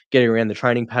getting around the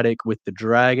training paddock with the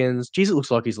Dragons. Geez, it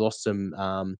looks like he's lost some,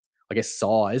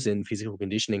 size and physical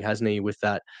conditioning, hasn't he, with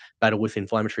that battle with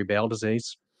inflammatory bowel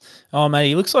disease? Oh, mate,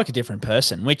 he looks like a different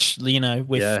person, which, you know,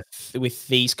 Yeah. with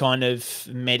these kind of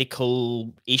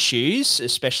medical issues,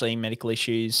 especially medical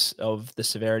issues of the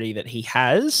severity that he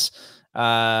has,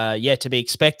 to be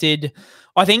expected.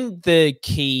 I think the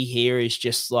key here is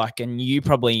just like, and you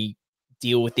probably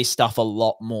deal with this stuff a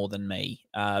lot more than me,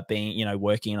 being, you know,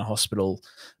 working in a hospital.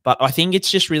 But I think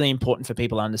it's just really important for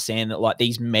people to understand that, like,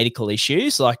 these medical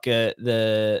issues, like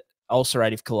the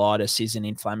ulcerative colitis is an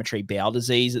inflammatory bowel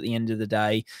disease at the end of the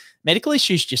day. Medical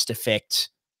issues just affect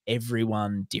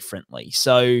everyone differently.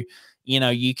 So, you know,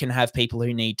 you can have people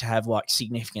who need to have like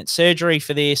significant surgery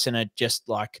for this and are just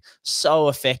like so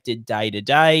affected day to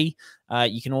day.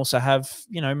 You can also have,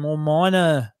 you know, more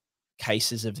minor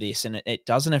cases of this and it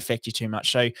doesn't affect you too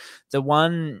much. So the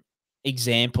one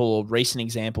example or recent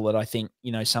example that I think,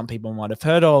 you know, some people might have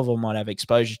heard of or might have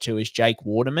exposure to is Jake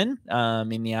Waterman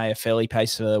in the AFL. He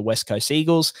plays for the West Coast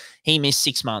Eagles. He missed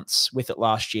 6 months with it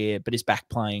last year, but is back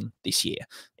playing this year.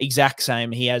 Exact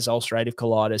same. He has ulcerative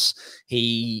colitis.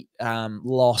 He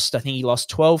lost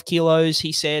 12 kilos,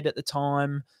 he said at the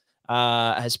time.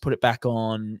 Has put it back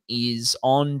on, is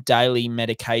on daily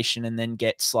medication and then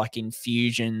gets like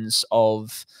infusions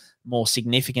of more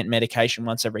significant medication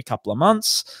once every couple of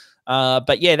months.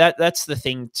 But yeah, that's the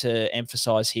thing to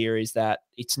emphasize here is that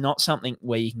it's not something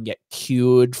where you can get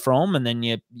cured from, and then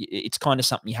it's kind of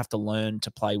something you have to learn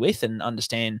to play with and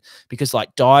understand, because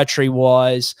like dietary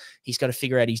wise, he's got to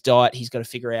figure out his diet. He's got to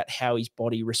figure out how his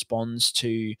body responds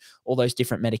to all those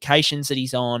different medications that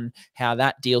he's on, how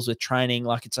that deals with training.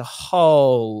 Like it's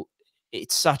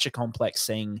such a complex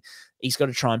thing. He's got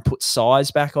to try and put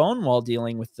size back on while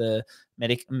dealing with the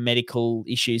medical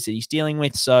issues that he's dealing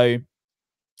with. So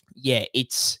yeah,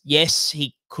 yes,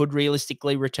 he could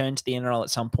realistically return to the NRL at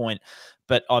some point,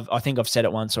 but I think I've said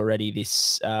it once already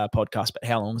this podcast, but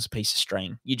how long is a piece of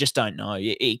string? You just don't know.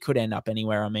 It could end up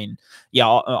anywhere. I mean, yeah,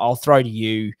 I'll throw to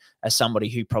you as somebody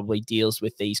who probably deals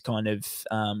with these kind of,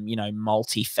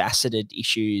 multifaceted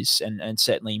issues and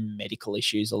certainly medical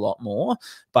issues a lot more.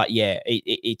 But yeah,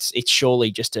 it's surely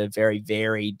just a very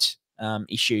varied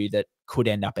issue that could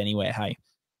end up anywhere, hey?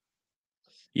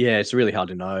 Yeah, it's really hard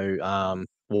to know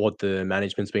what the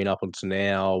management's been up until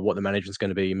now, what the management's going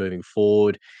to be moving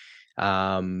forward.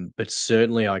 But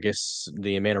certainly, I guess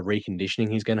the amount of reconditioning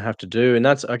he's going to have to do, and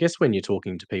that's, I guess, when you're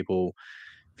talking to people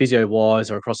physio-wise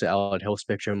or across the allied health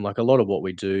spectrum, like a lot of what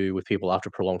we do with people after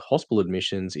prolonged hospital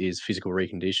admissions is physical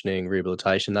reconditioning,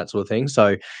 rehabilitation, that sort of thing.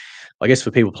 So I guess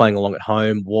for people playing along at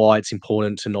home, why it's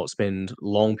important to not spend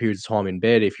long periods of time in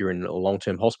bed if you're in a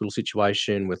long-term hospital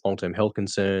situation with long-term health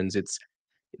concerns.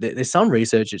 There's some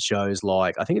research that shows,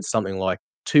 like, I think it's something like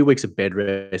 2 weeks of bed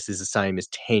rest is the same as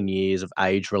 10 years of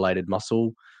age-related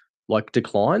muscle, like,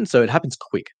 decline, so it happens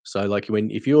quick. So, like,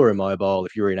 if you're immobile,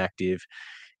 if you're inactive,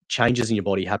 changes in your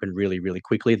body happen really, really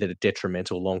quickly that are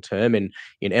detrimental long term. And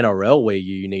in NRL, where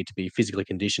you need to be physically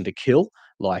conditioned to kill,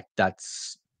 like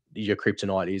that's your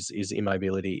kryptonite is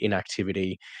immobility,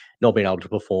 inactivity, not being able to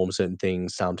perform certain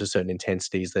things to certain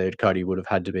intensities that Cody would have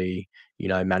had to be,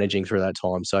 managing through that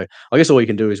time. So I guess all you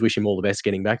can do is wish him all the best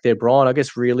getting back there, Brian. I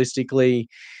guess realistically,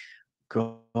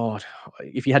 God,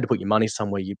 if you had to put your money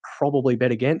somewhere, you probably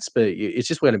bet against, but it's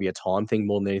just going to be a time thing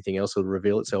more than anything else. It'll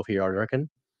reveal itself here, I reckon.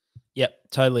 Yep,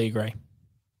 totally agree.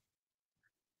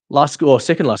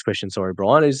 Second last question, sorry,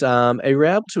 Brian, is are you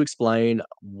able to explain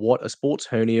what a sports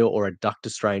hernia or adductor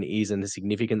strain is and the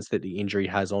significance that the injury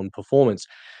has on performance?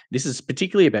 This is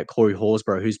particularly about Corey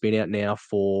Horsburgh, who's been out now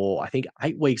for, I think,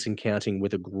 8 weeks and counting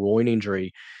with a groin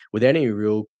injury without any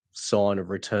real sign of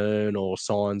return or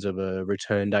signs of a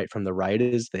return date from the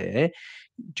Raiders there.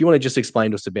 Do you want to just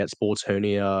explain to us about sports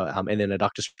hernia and then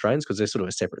adductor strains? Because they're sort of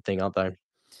a separate thing, aren't they?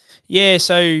 Yeah,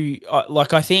 so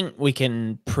I think we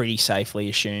can pretty safely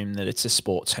assume that it's a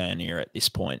sports hernia at this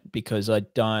point, because I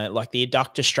don't like the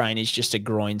adductor strain is just a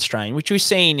groin strain, which we've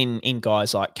seen in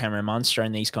guys like Cameron Munster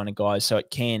and these kind of guys, so it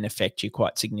can affect you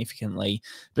quite significantly.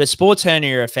 But a sports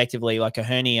hernia, effectively, like a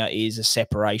hernia, is a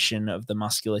separation of the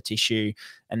muscular tissue,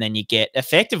 and then you get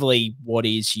effectively what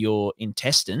is your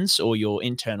intestines or your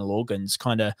internal organs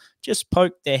kind of just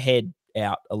poke their head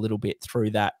out a little bit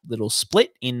through that little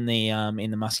split in the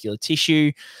muscular tissue.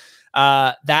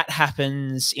 That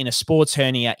happens in a sports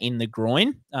hernia in the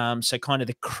groin. So kind of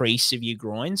the crease of your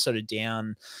groin, sort of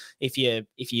down. If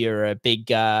you're a big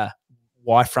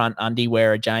Y front undie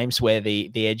wearer, James, where the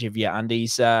edge of your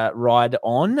undies ride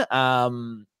on.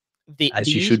 As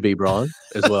you should be, Brian,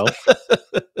 as well.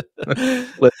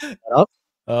 Let's up.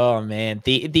 Oh man,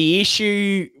 the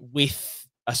issue with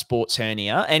a sports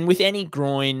hernia, and with any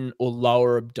groin or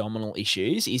lower abdominal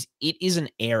issues, it is an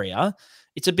area.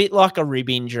 It's a bit like a rib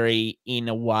injury in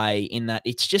a way, in that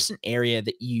it's just an area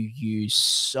that you use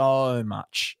so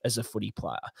much as a footy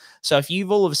player. So if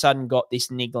you've all of a sudden got this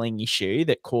niggling issue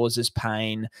that causes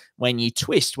pain when you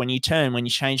twist, when you turn, when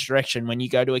you change direction, when you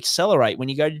go to accelerate, when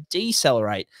you go to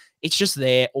decelerate, it's just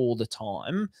there all the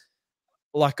time.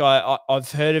 Like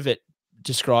I've heard of it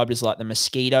described as like the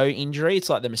mosquito injury. It's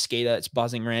like the mosquito that's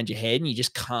buzzing around your head and you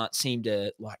just can't seem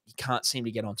to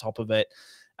get on top of it.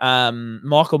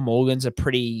 Michael Morgan's a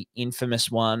pretty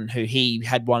infamous one, who he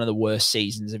had one of the worst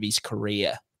seasons of his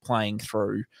career playing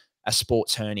through a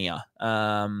sports hernia.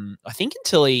 I think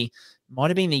until he might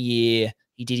have been the year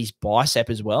he did his bicep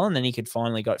as well, and then he could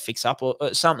finally got it fixed up or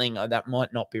something. That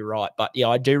might not be right. But yeah,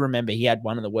 I do remember he had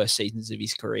one of the worst seasons of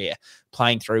his career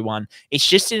playing through one. It's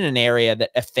just in an area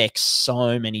that affects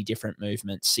so many different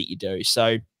movements that you do.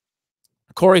 So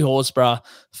Corey Horsburgh,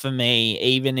 for me,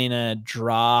 even in a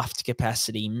draft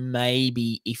capacity,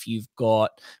 maybe if we've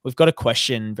got a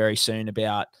question very soon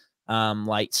about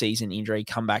late season injury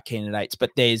comeback candidates, but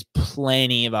there's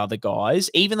plenty of other guys,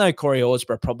 even though Corey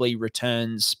Horsburgh probably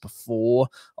returns before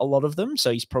a lot of them.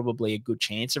 So he's probably a good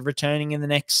chance of returning in the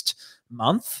next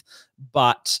month.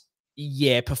 But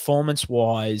yeah, performance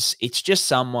wise, it's just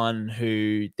someone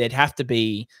who there'd have to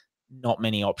be not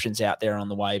many options out there on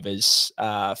the waivers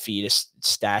for you to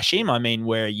stash him. I mean,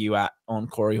 where are you at on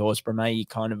Corey Horsburgh? Are you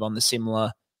kind of on the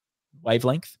similar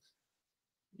wavelength?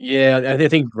 Yeah, I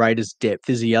think Raiders' depth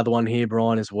is the other one here,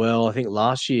 Brian, as well. I think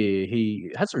last year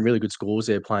he had some really good scores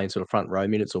there playing sort of front row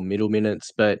minutes or middle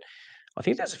minutes, but I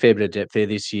think there's a fair bit of depth there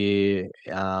this year.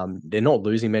 They're not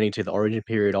losing many to the origin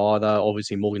period either.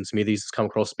 Obviously, Morgan Smithies has come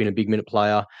across being a big minute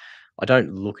player. I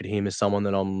don't look at him as someone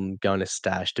that I'm going to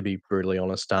stash, to be brutally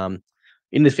honest.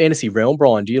 In the fantasy realm,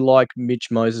 Brian, do you like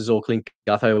Mitch Moses or Clint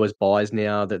Gutho as buys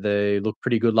now that they look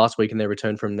pretty good last week in their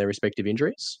return from their respective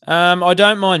injuries? I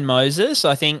don't mind Moses.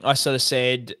 I think I sort of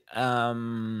said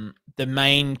the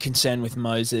main concern with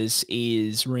Moses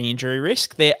is re-injury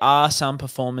risk. There are some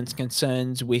performance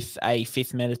concerns with a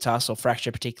fifth metatarsal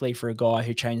fracture, particularly for a guy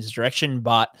who changes direction,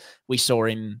 but we saw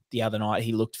him the other night.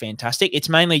 He looked fantastic. It's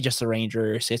mainly just the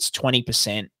re-injury risk. It's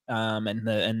 20%.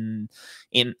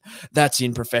 That's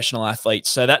in professional athletes.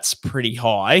 So that's pretty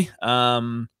high.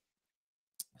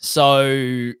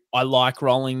 So I like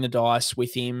rolling the dice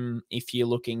with him if you're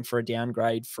looking for a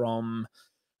downgrade from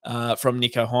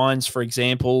Nicho Hynes, for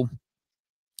example.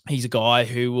 He's a guy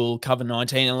who will cover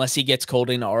 19 unless he gets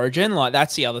called into Origin. Like,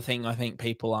 that's the other thing I think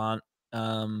people are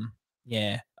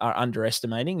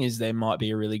underestimating, is there might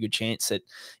be a really good chance that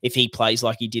if he plays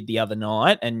like he did the other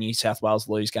night and New South Wales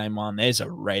lose game 1, there's a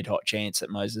red hot chance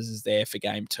that Moses is there for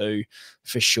game 2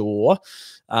 for sure.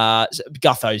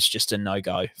 Gutho's just a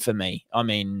no-go for me. I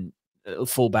mean,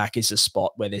 fullback is a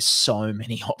spot where there's so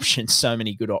many options, so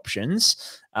many good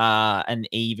options. And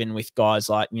even with guys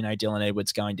like, Dylan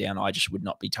Edwards going down, I just would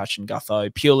not be touching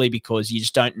Gutho, purely because you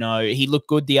just don't know. He looked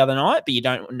good the other night, but you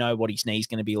don't know what his knee's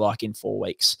going to be like in 4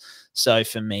 weeks. So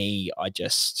for me,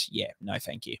 no,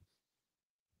 thank you.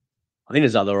 I think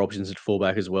there's other options at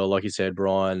fullback as well. Like you said,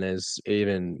 Brian, there's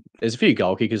a few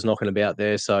goal kickers knocking about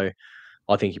there. So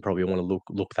I think you probably want to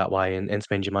look that way and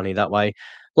spend your money that way.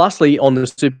 Lastly, on the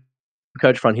super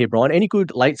coach front here, Brian, any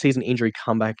good late season injury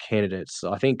comeback candidates?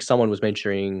 I think someone was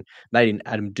mentioning maybe an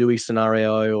Adam Dewey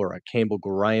scenario or a Campbell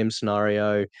Graham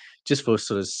scenario, just for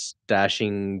sort of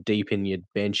stashing deep in your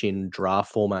bench in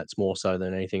draft formats more so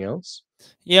than anything else.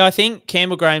 Yeah, I think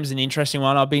Campbell Graham's an interesting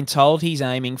one. I've been told he's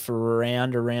aiming for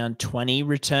around 20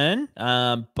 return,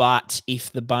 but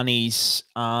if the Bunnies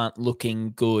aren't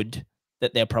looking good,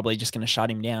 that they're probably just going to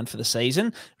shut him down for the season,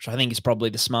 which I think is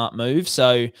probably the smart move.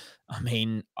 So, I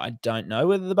mean, I don't know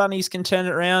whether the Bunnies can turn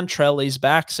it around. Trell is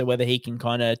back, so whether he can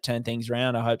kind of turn things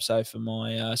around, I hope so for my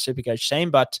Supercoach team.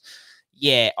 But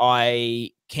yeah,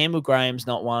 Campbell Graham's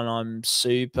not one I'm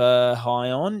super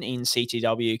high on in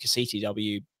CTW, because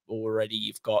CTW already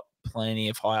you've got plenty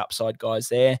of high upside guys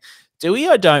there. Dewey,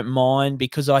 I don't mind,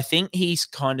 because I think he's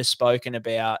kind of spoken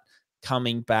about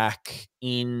coming back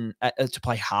in to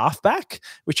play halfback,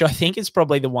 which I think is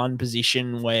probably the one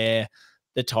position where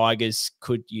the Tigers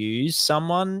could use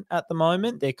someone at the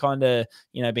moment. They're kind of,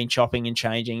 been chopping and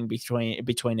changing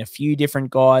between a few different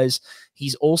guys.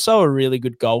 He's also a really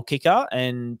good goal kicker,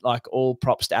 and like, all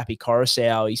props to Api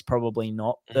Coruscant, he's probably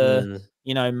not the,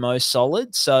 most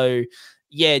solid. So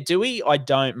yeah, Dewey, I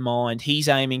don't mind. He's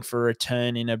aiming for a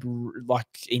return in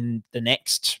the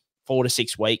next 4 to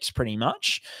 6 weeks pretty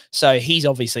much. So he's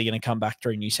obviously going to come back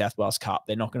through New South Wales Cup.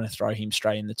 They're not going to throw him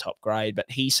straight in the top grade, but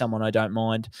he's someone I don't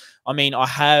mind. I mean,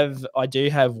 I do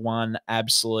have one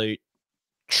absolute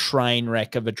train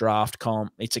wreck of a draft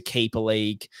comp. It's a keeper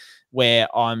league where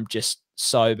I'm just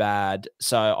so bad.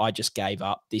 So I just gave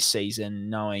up this season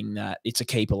knowing that it's a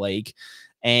keeper league.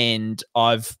 And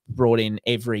I've brought in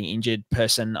every injured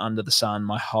person under the sun.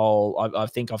 I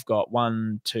think I've got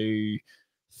 1, 2,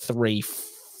 3,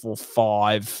 4,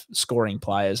 5 scoring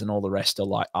players, and all the rest are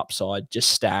like upside,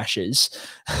 just stashes,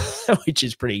 which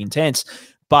is pretty intense.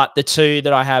 But the two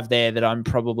that I have there that I'm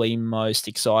probably most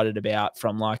excited about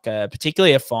from like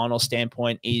particularly a final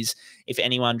standpoint is if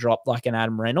anyone dropped like an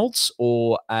Adam Reynolds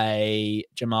or a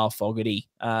Jamal Fogarty,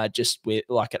 just with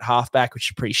like at halfback, which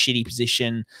is a pretty shitty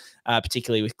position,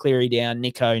 particularly with Cleary down,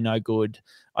 Nicho no good.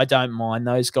 I don't mind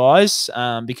those guys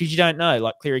because you don't know.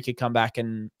 Like Cleary could come back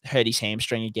and hurt his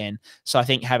hamstring again. So I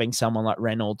think having someone like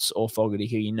Reynolds or Fogarty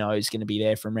who you know is going to be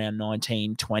there from around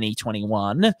 19, 20,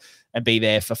 21 and be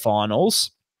there for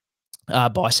finals.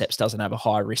 Biceps doesn't have a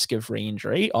high risk of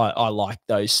re-injury. I like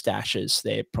those stashes.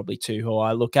 They're probably two who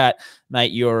I look at.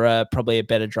 Mate, you're probably a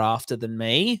better drafter than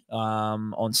me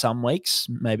on some weeks,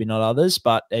 maybe not others,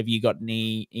 but have you got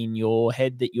any in your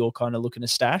head that you're kind of looking to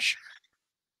stash?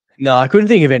 No, I couldn't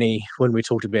think of any when we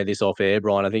talked about this off air,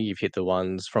 Brian. I think you've hit the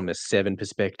ones from a 7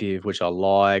 perspective, which I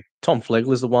like. Tom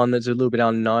Flegler's the one that's a little bit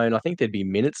unknown. I think there'd be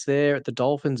minutes there at the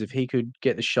Dolphins if he could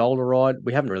get the shoulder right.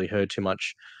 We haven't really heard too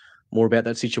much more about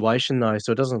that situation, though,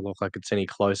 so it doesn't look like it's any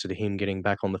closer to him getting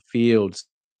back on the field.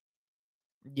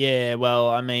 Yeah, well,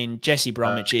 I mean, Jesse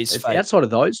Bromwich is outside of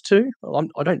those two.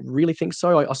 I don't really think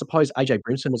so. I suppose AJ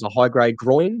Brimson was a high grade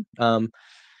groin,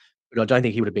 but I don't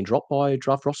think he would have been dropped by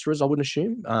draft rosterers. I wouldn't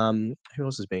assume. Who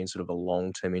else has been sort of a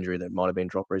long term injury that might have been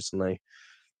dropped recently?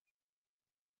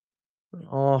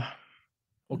 Oh,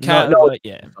 yeah.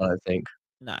 I don't think.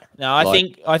 No.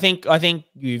 I think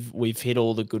we've hit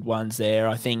all the good ones there.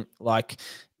 I think like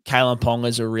Kalen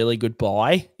Ponga's a really good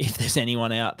buy if there's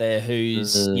anyone out there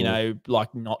who's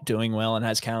like not doing well and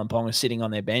has Kalen Ponga sitting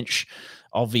on their bench.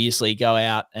 Obviously, go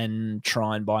out and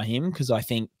try and buy him because I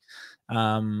think,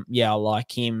 I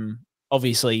like him.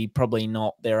 Obviously, probably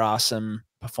not. There are some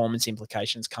performance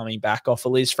implications coming back off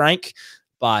of Liz Frank.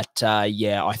 But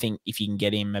I think if you can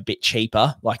get him a bit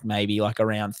cheaper, like maybe like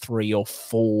around 3 or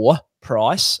 4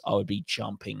 price, I would be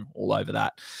jumping all over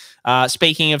that.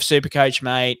 Speaking of SuperCoach,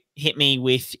 mate, hit me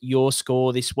with your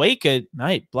score this week.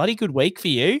 Mate, bloody good week for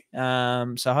you.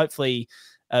 So hopefully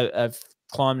I've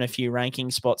climbed a few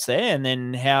ranking spots there. And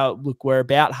then we're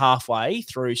about halfway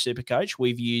through SuperCoach.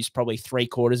 We've used probably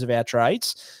 3/4 of our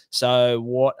trades. So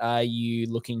what are you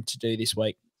looking to do this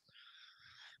week?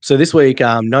 So this week,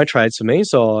 no trades for me.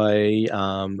 So I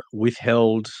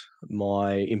withheld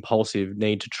my impulsive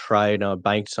need to trade. I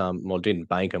banked didn't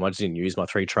bank them. I just didn't use my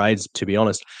 3 trades, to be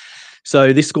honest.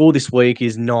 So this score this week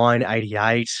is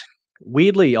 988.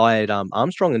 Weirdly, I had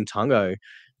Armstrong and Tungo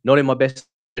not in my best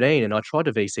 15, and I tried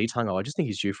to VC Tungo. I just think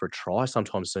he's due for a try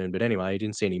sometime soon. But anyway, he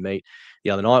didn't see any meat the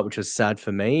other night, which was sad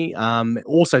for me.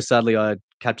 Also, sadly, I had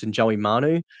captain Joey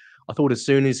Manu. I thought as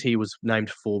soon as he was named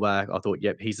fullback, I thought,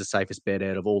 yep, he's the safest bet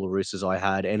out of all the Roosters I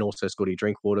had, and also Scotty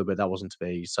Drinkwater, but that wasn't to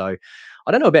be. So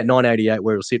I don't know about 988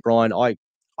 where it'll sit, Brian. I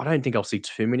don't think I'll see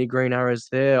too many green arrows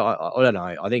there. I don't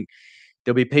know. I think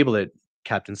there'll be people that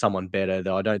captain someone better,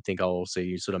 though I don't think I'll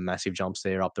see sort of massive jumps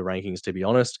there up the rankings, to be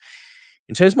honest.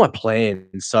 In terms of my plan,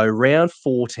 so round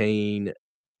 14,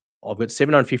 I've got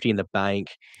 750 in the bank.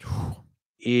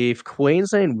 If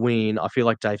Queensland win, I feel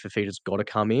like Dave Fafita's got to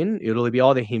come in. It'll be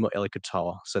either him or Eli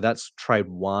Katoa. So that's trade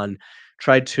 1.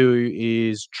 Trade 2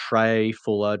 is Trai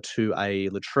Fuller to a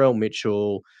Latrell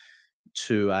Mitchell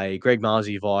to a Greg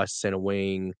Marzee vice centre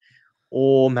wing,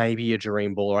 or maybe a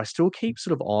Jareem Buller. I still keep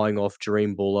sort of eyeing off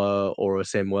Jareem Buller or a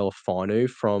Samuel Finu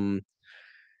from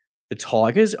the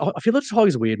Tigers. I feel like the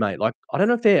Tigers are weird, mate. Like, I don't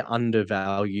know if they're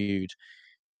undervalued.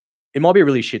 It might be a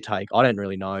really shit take. I don't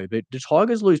really know. But the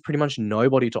Tigers lose pretty much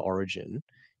nobody to Origin.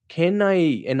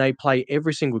 They play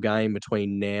every single game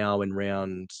between now and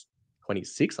round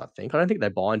 26, I think. I don't think they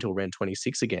buy until round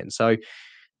 26 again. So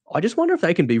I just wonder if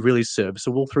they can be really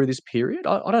serviceable through this period.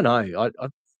 I don't know.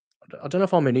 I don't know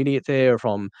if I'm an idiot there or if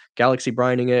I'm galaxy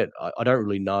braining it. I don't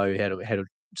really know how to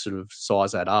sort of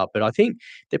size that up. But I think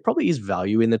there probably is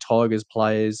value in the Tigers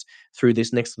players through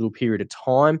this next little period of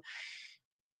time.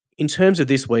 In terms of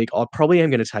this week, I probably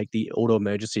am going to take the auto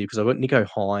emergency because I've got Nicho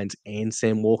Hynes and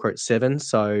Sam Walker at 7.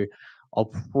 So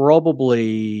I'll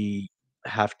probably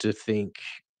have to think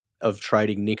of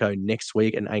trading Nicho next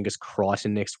week and Angus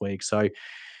Crichton next week. So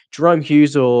Jerome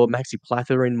Hughes or Maxi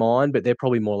Plather in mind, but they're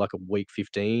probably more like a week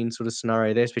 15 sort of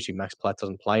scenario there, especially Max Platt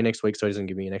doesn't play next week, so he doesn't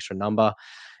give me an extra number.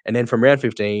 And then from round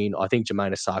 15, I think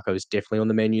Jermaine Asako is definitely on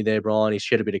the menu there, Brian. He's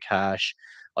shed a bit of cash.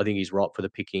 I think he's ripe for the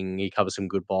picking. He covers some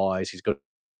good buys. He's got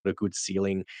a good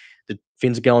ceiling. The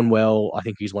Finns are going well. I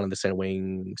think he's one of the centre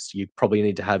wings you probably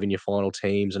need to have in your final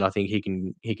teams, and I think he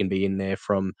can be in there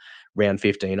from round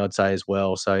 15, I'd say as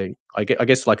well. So I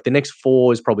guess like the next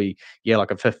 4 is probably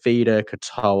like a Fafita,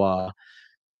 Katoa,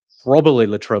 probably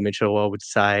Latrell Mitchell, I would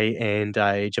say, and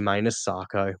a Jermaine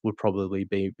Asako would probably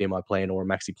be my plan, or a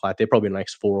Maxi Platt. They're probably the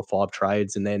next 4 or 5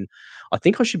 trades, and then I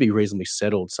think I should be reasonably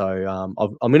settled. So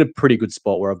I'm in a pretty good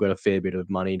spot where I've got a fair bit of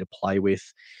money to play with.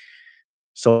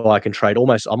 So I can trade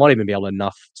almost. I might even be able to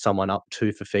nuff someone up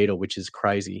to Fafita, which is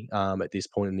crazy at this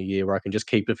point in the year, where I can just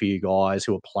keep a few guys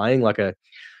who are playing, like a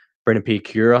Brendan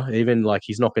Piakura. Even like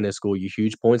he's not going to score you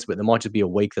huge points, but there might just be a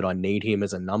week that I need him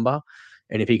as a number.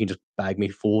 And if he can just bag me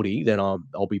 40, then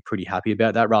I'll be pretty happy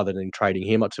about that. Rather than trading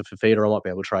him up to Fafita, I might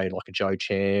be able to trade like a Joe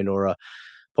Chan or a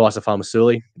Paisa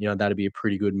Famasuli. That'd be a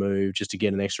pretty good move just to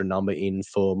get an extra number in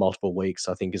for multiple weeks,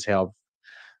 I think is how I've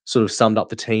sort of summed up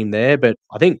the team there. But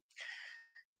I think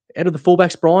out of the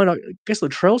fullbacks, Brian, I guess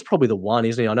Latrell's probably the one,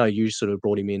 isn't he? I know you sort of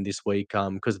brought him in this week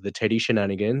because of the Teddy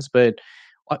shenanigans, but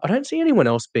I don't see anyone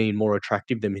else being more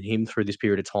attractive than him through this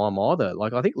period of time either.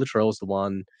 Like, I think Latrell's the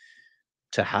one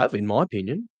to have, in my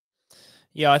opinion.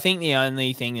 Yeah, I think the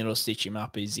only thing that'll stitch him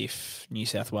up is if New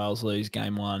South Wales lose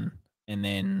game 1 and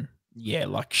then,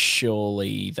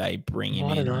 surely they bring him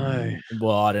in. I don't know.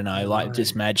 Well, I don't know.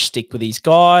 Just Madge stick with these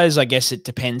guys. I guess it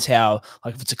depends how,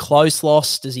 if it's a close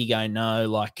loss, does he go,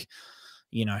 no, I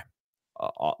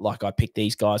picked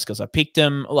these guys because I picked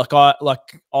them.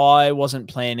 I wasn't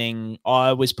planning.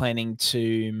 I was planning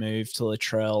to move to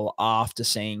Latrell after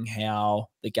seeing how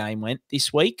the game went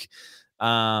this week,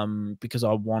 because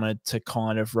I wanted to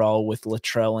kind of roll with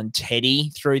Latrell and Teddy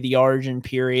through the Origin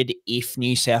period. If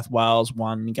New South Wales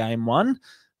won game 1,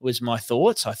 was my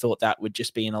thoughts. I thought that would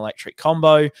just be an electric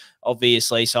combo,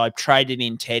 obviously. So I traded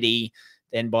in Teddy.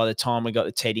 Then by the time we got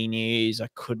the Teddy news, I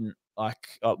couldn't. I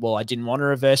didn't want to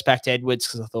reverse back to Edwards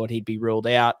because I thought he'd be ruled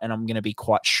out, and I'm going to be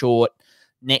quite short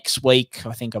next week.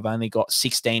 I think I've only got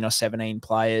 16 or 17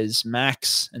 players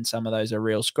max, and some of those are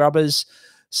real scrubbers.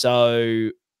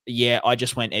 So, I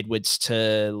just went Edwards to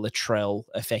Latrell,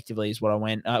 effectively, is what I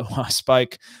went. I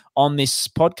spoke on this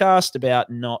podcast about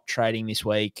not trading this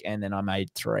week, and then I made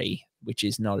 3, which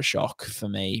is not a shock for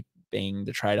me, being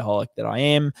the tradeaholic that I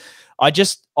am. I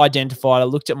just identified, I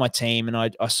looked at my team and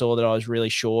I saw that I was really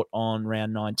short on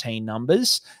round 19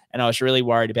 numbers, and I was really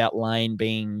worried about Lane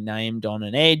being named on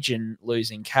an edge and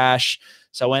losing cash.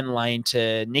 So I went Lane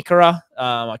to Nikorima.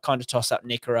 I kind of tossed up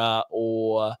Nikorima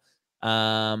or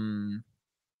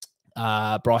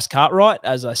Bryce Cartwright.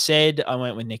 As I said, I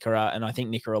went with Nikorima, and I think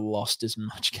Nikorima lost as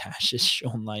much cash as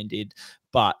Shaun Lane did.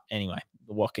 But anyway,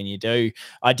 what can you do?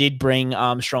 I did bring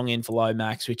Armstrong in for low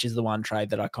max, which is the one trade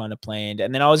that I kind of planned.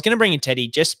 And then I was going to bring in Teddy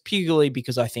just purely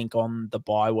because I think on the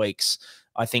bye weeks,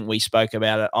 I think we spoke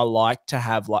about it, I like to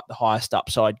have like the highest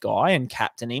upside guy and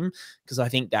captain him, because I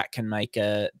think that can make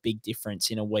a big difference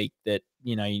in a week that,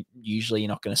 usually you're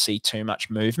not going to see too much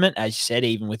movement, as you said,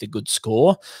 even with a good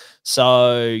score.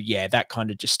 So, that kind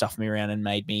of just stuffed me around and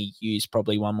made me use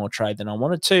probably one more trade than I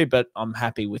wanted to, but I'm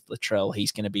happy with Latrell.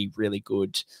 He's going to be really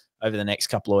good over the next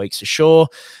couple of weeks for sure.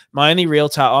 My only real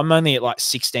I'm only at like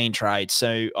 16 trades,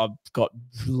 so I've got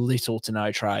little to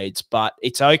no trades, but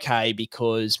it's okay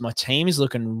because my team is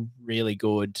looking really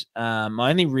good. My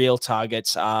only real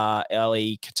targets are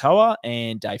Ali Katoa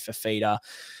and Dave Fafita,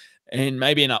 and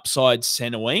maybe an upside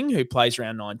centre wing who plays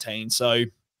around 19. So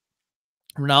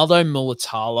Ronaldo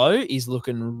Mulitalo is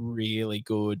looking really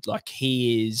good. Like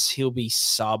he'll be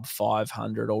sub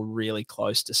 500 or really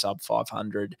close to sub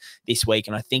 500 this week.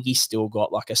 And I think he's still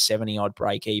got like a 70 odd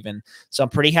break even. So I'm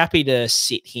pretty happy to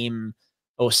sit and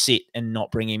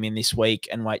not bring him in this week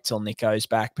and wait till Nicho's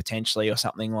back potentially or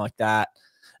something like that.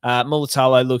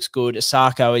 Mulitalo looks good.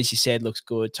 Asako, as you said, looks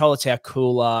good. Tolatau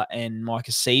Kula and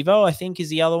Micah Sevo, I think, is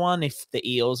the other one if the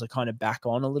Eels are kind of back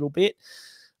on a little bit.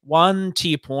 One, to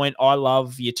your point, I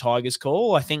love your Tigers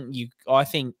call. I think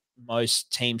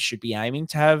most teams should be aiming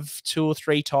to have 2 or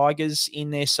 3 Tigers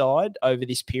in their side over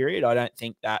this period. I don't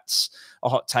think that's a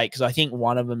hot take because I think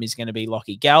one of them is going to be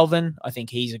Lockie Galvin. I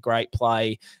think he's a great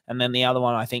play. And then the other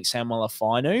one, I think Samuel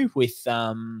Afinu with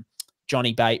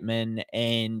Johnny Bateman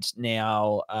and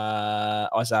now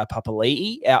Isaiah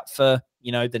Papali'i out for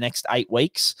the next 8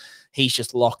 weeks, he's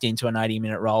just locked into an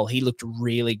 80-minute role. He looked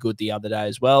really good the other day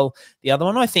as well. The other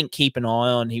one I think keep an eye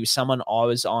on, he was someone I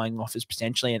was eyeing off as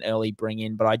potentially an early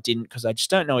bring-in, but I didn't because I just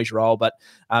don't know his role. But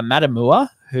Matamua,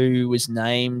 who was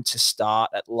named to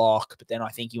start at lock, but then I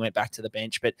think he went back to the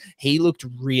bench. But he looked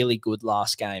really good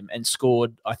last game and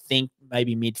scored, I think,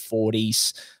 maybe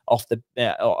mid-40s off the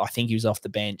I think he was off the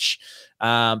bench.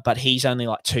 But he's only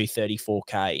like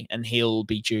 234K, and he'll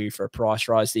be due for a price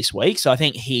rise this week. So I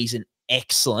think he's an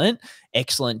excellent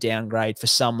downgrade for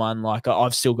someone like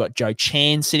I've still got Joe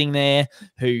Chan sitting there,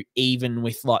 who even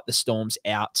with like the Storm's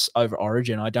outs over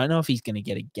Origin, I don't know if he's going to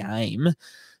get a game.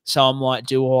 So I'm like,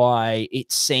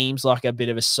 it seems like a bit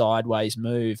of a sideways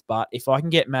move, but if I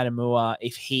can get Matamua,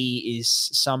 if he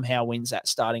somehow wins that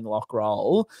starting lock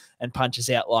role and punches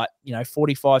out like,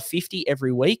 45, 50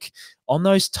 every week on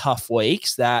those tough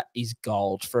weeks, that is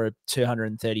gold for a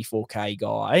 234K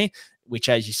guy, which,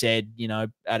 as you said,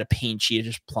 at a pinch, you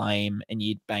just play him and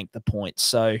you'd bank the points.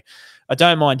 So I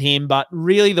don't mind him, but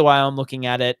really the way I'm looking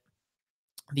at it,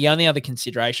 the only other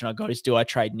consideration I got is, do I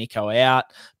trade Nicho out?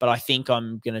 But I think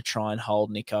I'm going to try and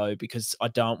hold Nicho because I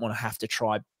don't want to have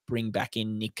to bring back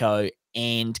in Nicho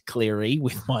and Cleary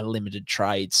with my limited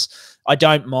trades. I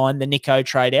don't mind the Nicho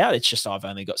trade out. It's just I've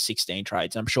only got 16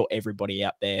 trades. I'm sure everybody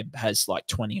out there has like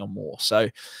 20 or more. So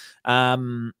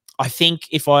I think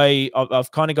if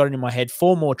I've kind of got it in my head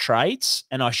 4 more trades,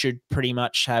 and I should pretty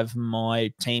much have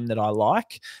my team that I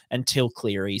like until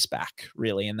Cleary's back,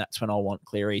 really. And that's when I want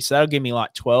Cleary. So that'll give me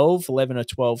like 11 or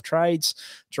 12 trades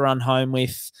to run home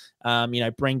with,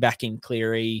 bring back in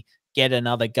Cleary, get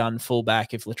another gun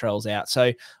fullback if Latrell's out.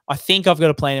 So I think I've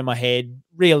got a plan in my head.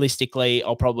 Realistically,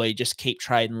 I'll probably just keep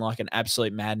trading like an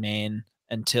absolute madman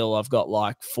until I've got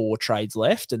like 4 trades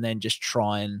left, and then just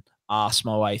try and arse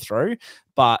my way through.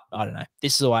 But I don't know.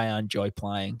 This is the way I enjoy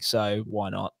playing, so why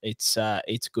not? It's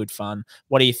good fun.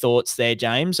 What are your thoughts there,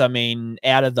 James? I mean,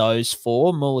 out of those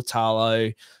 4,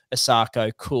 Mulatalo,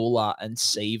 Asako, Cooler, and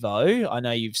Sivo, I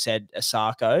know you've said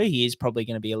Asako. He is probably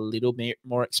going to be a little bit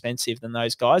more expensive than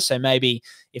those guys. So maybe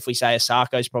if we say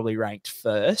Asako's probably ranked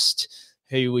first,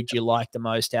 who would you like the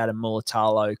most out of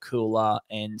Mulatalo, Cooler,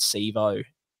 and Sivo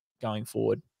going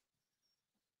forward?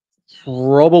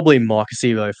 Probably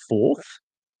Mikaele 4th.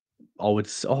 I would.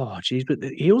 Oh, geez, but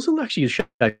the Eels are actually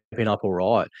shaping up all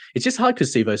right. It's just hard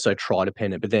because Sivo's so try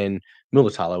dependent, but then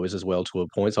Mulatalo is as well to a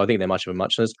point. So I think they're much of a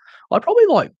muchness. I'd probably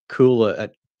like Cooler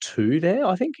at 2 there.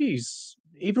 I think he's,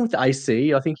 even with the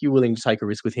AC, I think you're willing to take a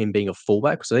risk with him being a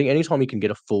fullback. Because I think anytime you can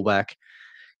get a fullback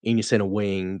in your centre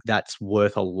wing, that's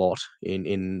worth a lot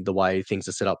in the way things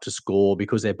are set up to score,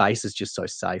 because their base is just so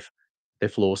safe. Their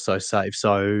floor is so safe.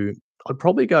 So I'd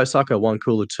probably go Sako 1,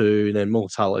 Cooler 2, and then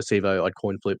Mulatalo, Sivo, I'd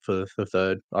coin flip for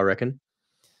 3rd, I reckon.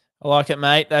 I like it,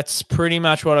 mate. That's pretty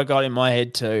much what I got in my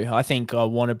head too. I think I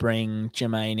want to bring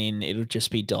Jermaine in. It'll just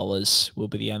be dollars will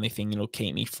be the only thing that'll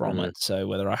keep me from it. So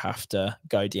whether I have to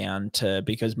go down to,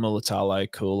 because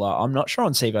Mulatalo, Cooler, I'm not sure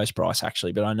on Sivo's price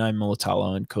actually, but I know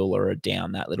Mulatalo and Cooler are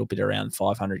down that little bit around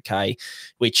 500K,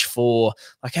 which for,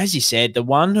 like, as you said, the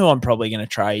one who I'm probably going to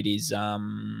trade is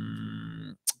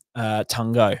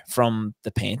Tungo from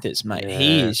the Panthers, mate. Yeah.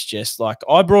 He is just like,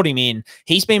 I brought him in.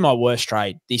 He's been my worst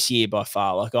trade this year by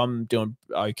far. Like, I'm doing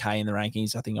okay in the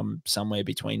rankings. I think I'm somewhere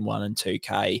between 1 and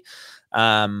 2K.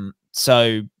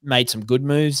 So made some good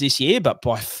moves this year, but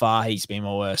by far he's been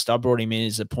my worst. I brought him in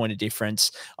as a point of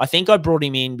difference. I think I brought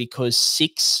him in because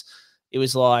it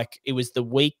was the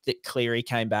week that Cleary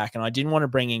came back, and I didn't want to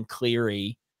bring in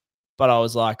Cleary, but I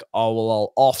was like, oh, well,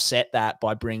 I'll offset that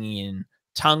by bringing in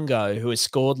Tungo, who has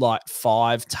scored like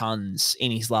 5 tons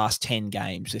in his last 10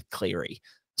 games with Cleary.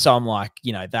 So I'm like,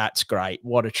 that's great.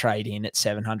 What a trade in at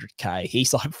 700K.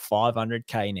 He's like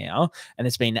 500K now, and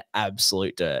it's been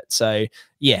absolute dirt. So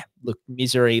yeah, look,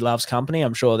 misery loves company.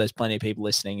 I'm sure there's plenty of people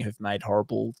listening who've made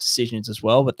horrible decisions as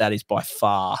well, but that is by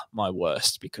far my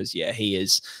worst because, yeah, he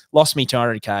has lost me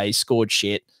 200K, scored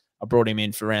shit. I brought him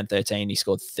in for round 13. He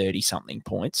scored 30-something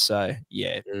points. So,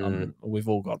 yeah, we've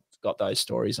all got those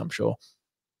stories, I'm sure.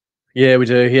 Yeah, we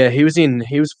do. Yeah, he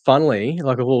was funnily,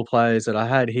 like, of all players that I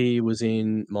had, he was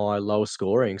in my lowest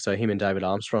scoring. So him and David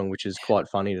Armstrong, which is quite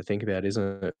funny to think about,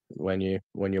 isn't it? When you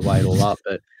weigh it all up.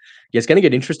 But yeah, it's going to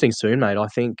get interesting soon, mate. I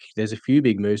think there's a few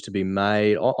big moves to be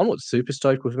made. I'm not super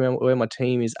stoked with where my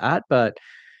team is at, but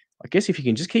I guess if you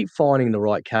can just keep finding the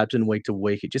right captain week to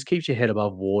week, it just keeps your head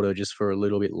above water just for a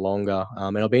little bit longer.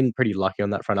 And I've been pretty lucky on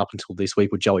that front up until this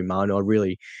week with Joey Mano. I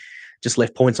really just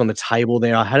left points on the table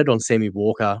there. I had it on Sammy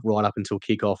Walker right up until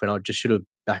kickoff, and I just should have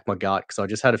backed my gut because I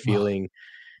just had a feeling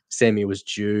Sammy was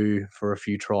due for a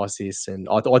few try assists, and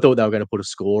I thought they were going to put a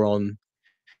score on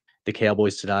the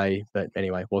Cowboys today. But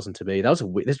anyway, wasn't to be. There's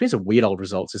been some weird old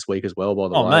results this week as well, by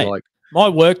the Oh, way. mate. Like My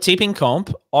work tipping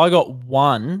comp, I got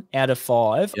 1 out of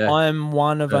 5. Yeah. I am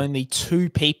one of Yeah. only 2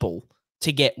 people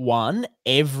to get 1.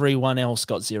 Everyone else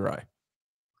got 0.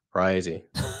 crazy.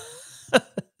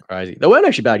 Crazy. They weren't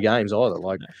actually bad games either.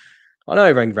 Like, I know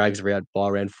everyone rags around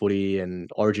buy-around footy and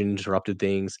Origin interrupted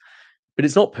things, but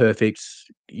it's not perfect.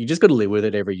 You just got to live with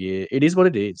it every year. It is what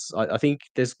it is. I think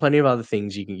there's plenty of other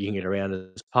things you can get around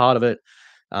as part of it.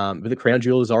 But the crown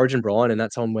jewel is Origin Brien, and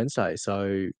that's on Wednesday.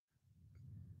 So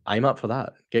aim up for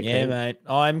that. Get Yeah, keen. mate.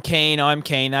 I'm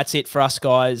keen. That's it for us,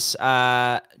 guys.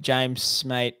 James,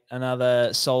 mate,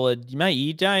 another solid. Mate,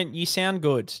 you sound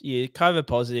good. You're COVID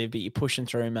positive, but you're pushing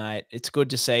through, mate. It's good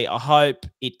to see. I hope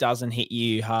it doesn't hit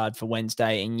you hard for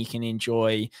Wednesday and you can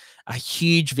enjoy a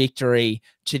huge victory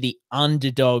to the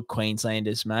underdog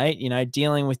Queenslanders, mate. You know,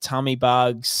 dealing with tummy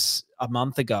bugs a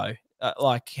month ago.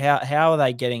 Like, how are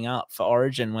they getting up for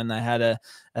Origin when they had a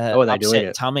How are they doing upset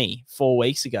it? tummy 4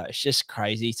 weeks ago? It's just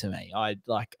crazy to me. I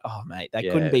like, oh mate, they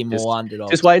couldn't Yeah, be more underdogs.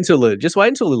 Just wait until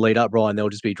the lead up, Brian. They'll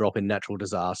just be dropping natural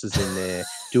disasters in there,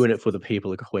 doing it for the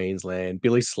people of Queensland.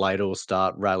 Billy Slater will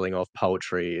start rattling off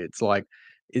poetry. It's like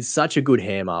it's such a good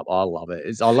ham up. I love it.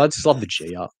 I just love the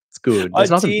G up. It's good.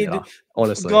 There's nothing better,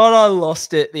 honestly. God, I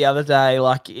lost it the other day.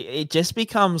 Like it just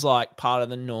becomes like part of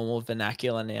the normal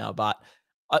vernacular now. But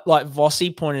like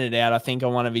Vossi pointed it out, I think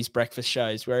on one of his breakfast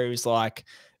shows where he was like,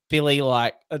 Billy,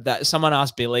 like that. Someone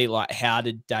asked Billy, like, how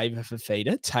did David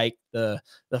Fafita take the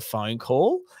phone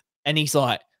call? And he's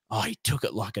like, oh, he took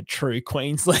it like a true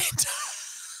Queenslander.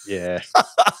 Yeah,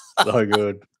 so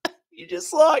good. You're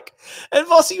just like, and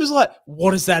Vossi was like,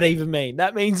 what does that even mean?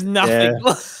 That means nothing.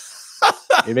 Yeah.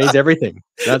 It means everything.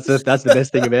 That's the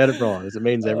best thing about it, Brian, is it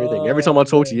means everything. Every time I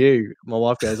talk to you, my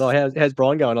wife goes, oh, how's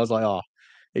Brian going? I was like, oh,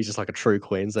 he's just like a true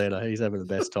Queenslander. He's having the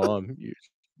best time.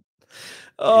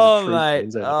 Oh,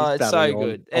 mate. Oh, it's so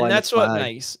good. And that's what flag.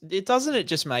 makes it, doesn't it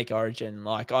just make Origin,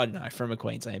 like, I don't know, from a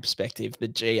Queensland perspective, the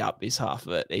G up is half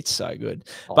of it. It's so good.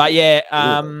 Oh, but yeah,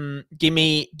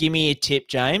 absolutely. give me a tip,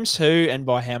 James. Who and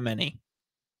by how many?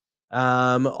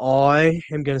 I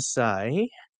am going to say,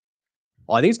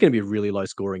 I think it's going to be a really low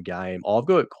scoring game. I've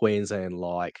got Queensland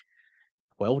like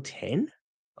 12-10.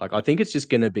 Like, I think it's just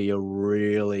going to be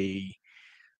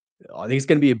I think it's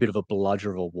going to be a bit of a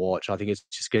bludger of a watch. I think it's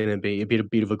just going to be a bit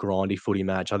of a grindy footy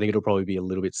match. I think it'll probably be a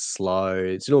little bit slow.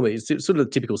 It's sort of the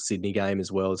typical Sydney game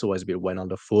as well. It's always a bit wet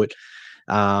underfoot.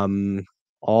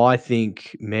 I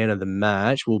think man of the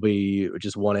match will be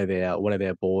just one of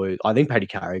our boys. I think Paddy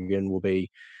Carrigan will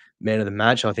be man of the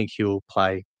match. I think he'll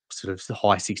play sort of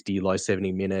high 60, low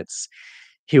 70 minutes.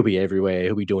 He'll be everywhere.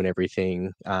 He'll be doing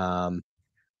everything.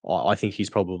 I think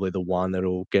he's probably the one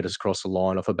that'll get us across the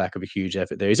line off the back of a huge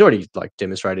effort there. He's already like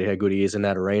demonstrated how good he is in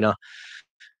that arena.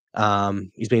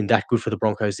 He's been that good for the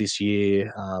Broncos this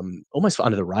year. Almost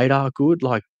under the radar good,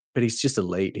 like, but he's just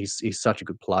elite. He's such a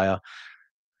good player.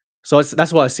 So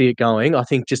that's why I see it going. I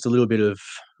think just a little bit of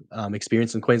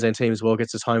experience in the Queensland team as well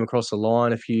gets us home across the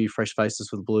line. A few fresh faces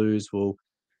for the Blues will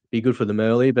be good for them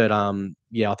early. But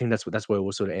yeah, I think that's where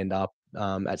we'll sort of end up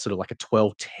at sort of like a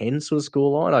 12-10 sort of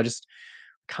scoreline. I just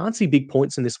can't see big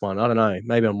points in this one. I don't know.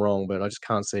 Maybe I'm wrong, but I just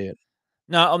can't see it.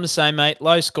 No, I'm the same, mate.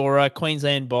 Low scorer,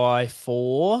 Queensland by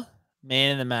 4.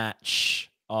 Man of the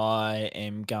match, I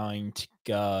am going to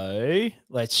go.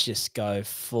 Let's just go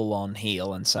full on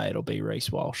heel and say it'll be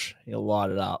Reece Walsh. He'll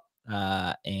light it up.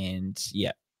 And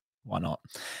yeah, why not?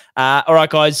 All right,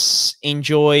 guys.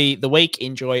 Enjoy the week.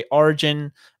 Enjoy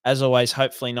Origin. As always,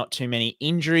 hopefully not too many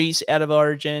injuries out of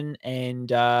Origin. And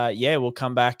yeah, we'll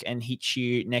come back and hit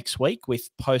you next week with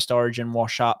post-Origin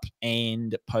wash-up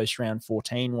and post-round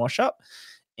 14 wash-up.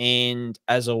 And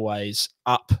as always,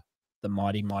 up the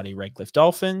mighty, mighty Redcliffe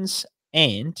Dolphins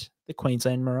and the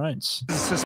Queensland Maroons.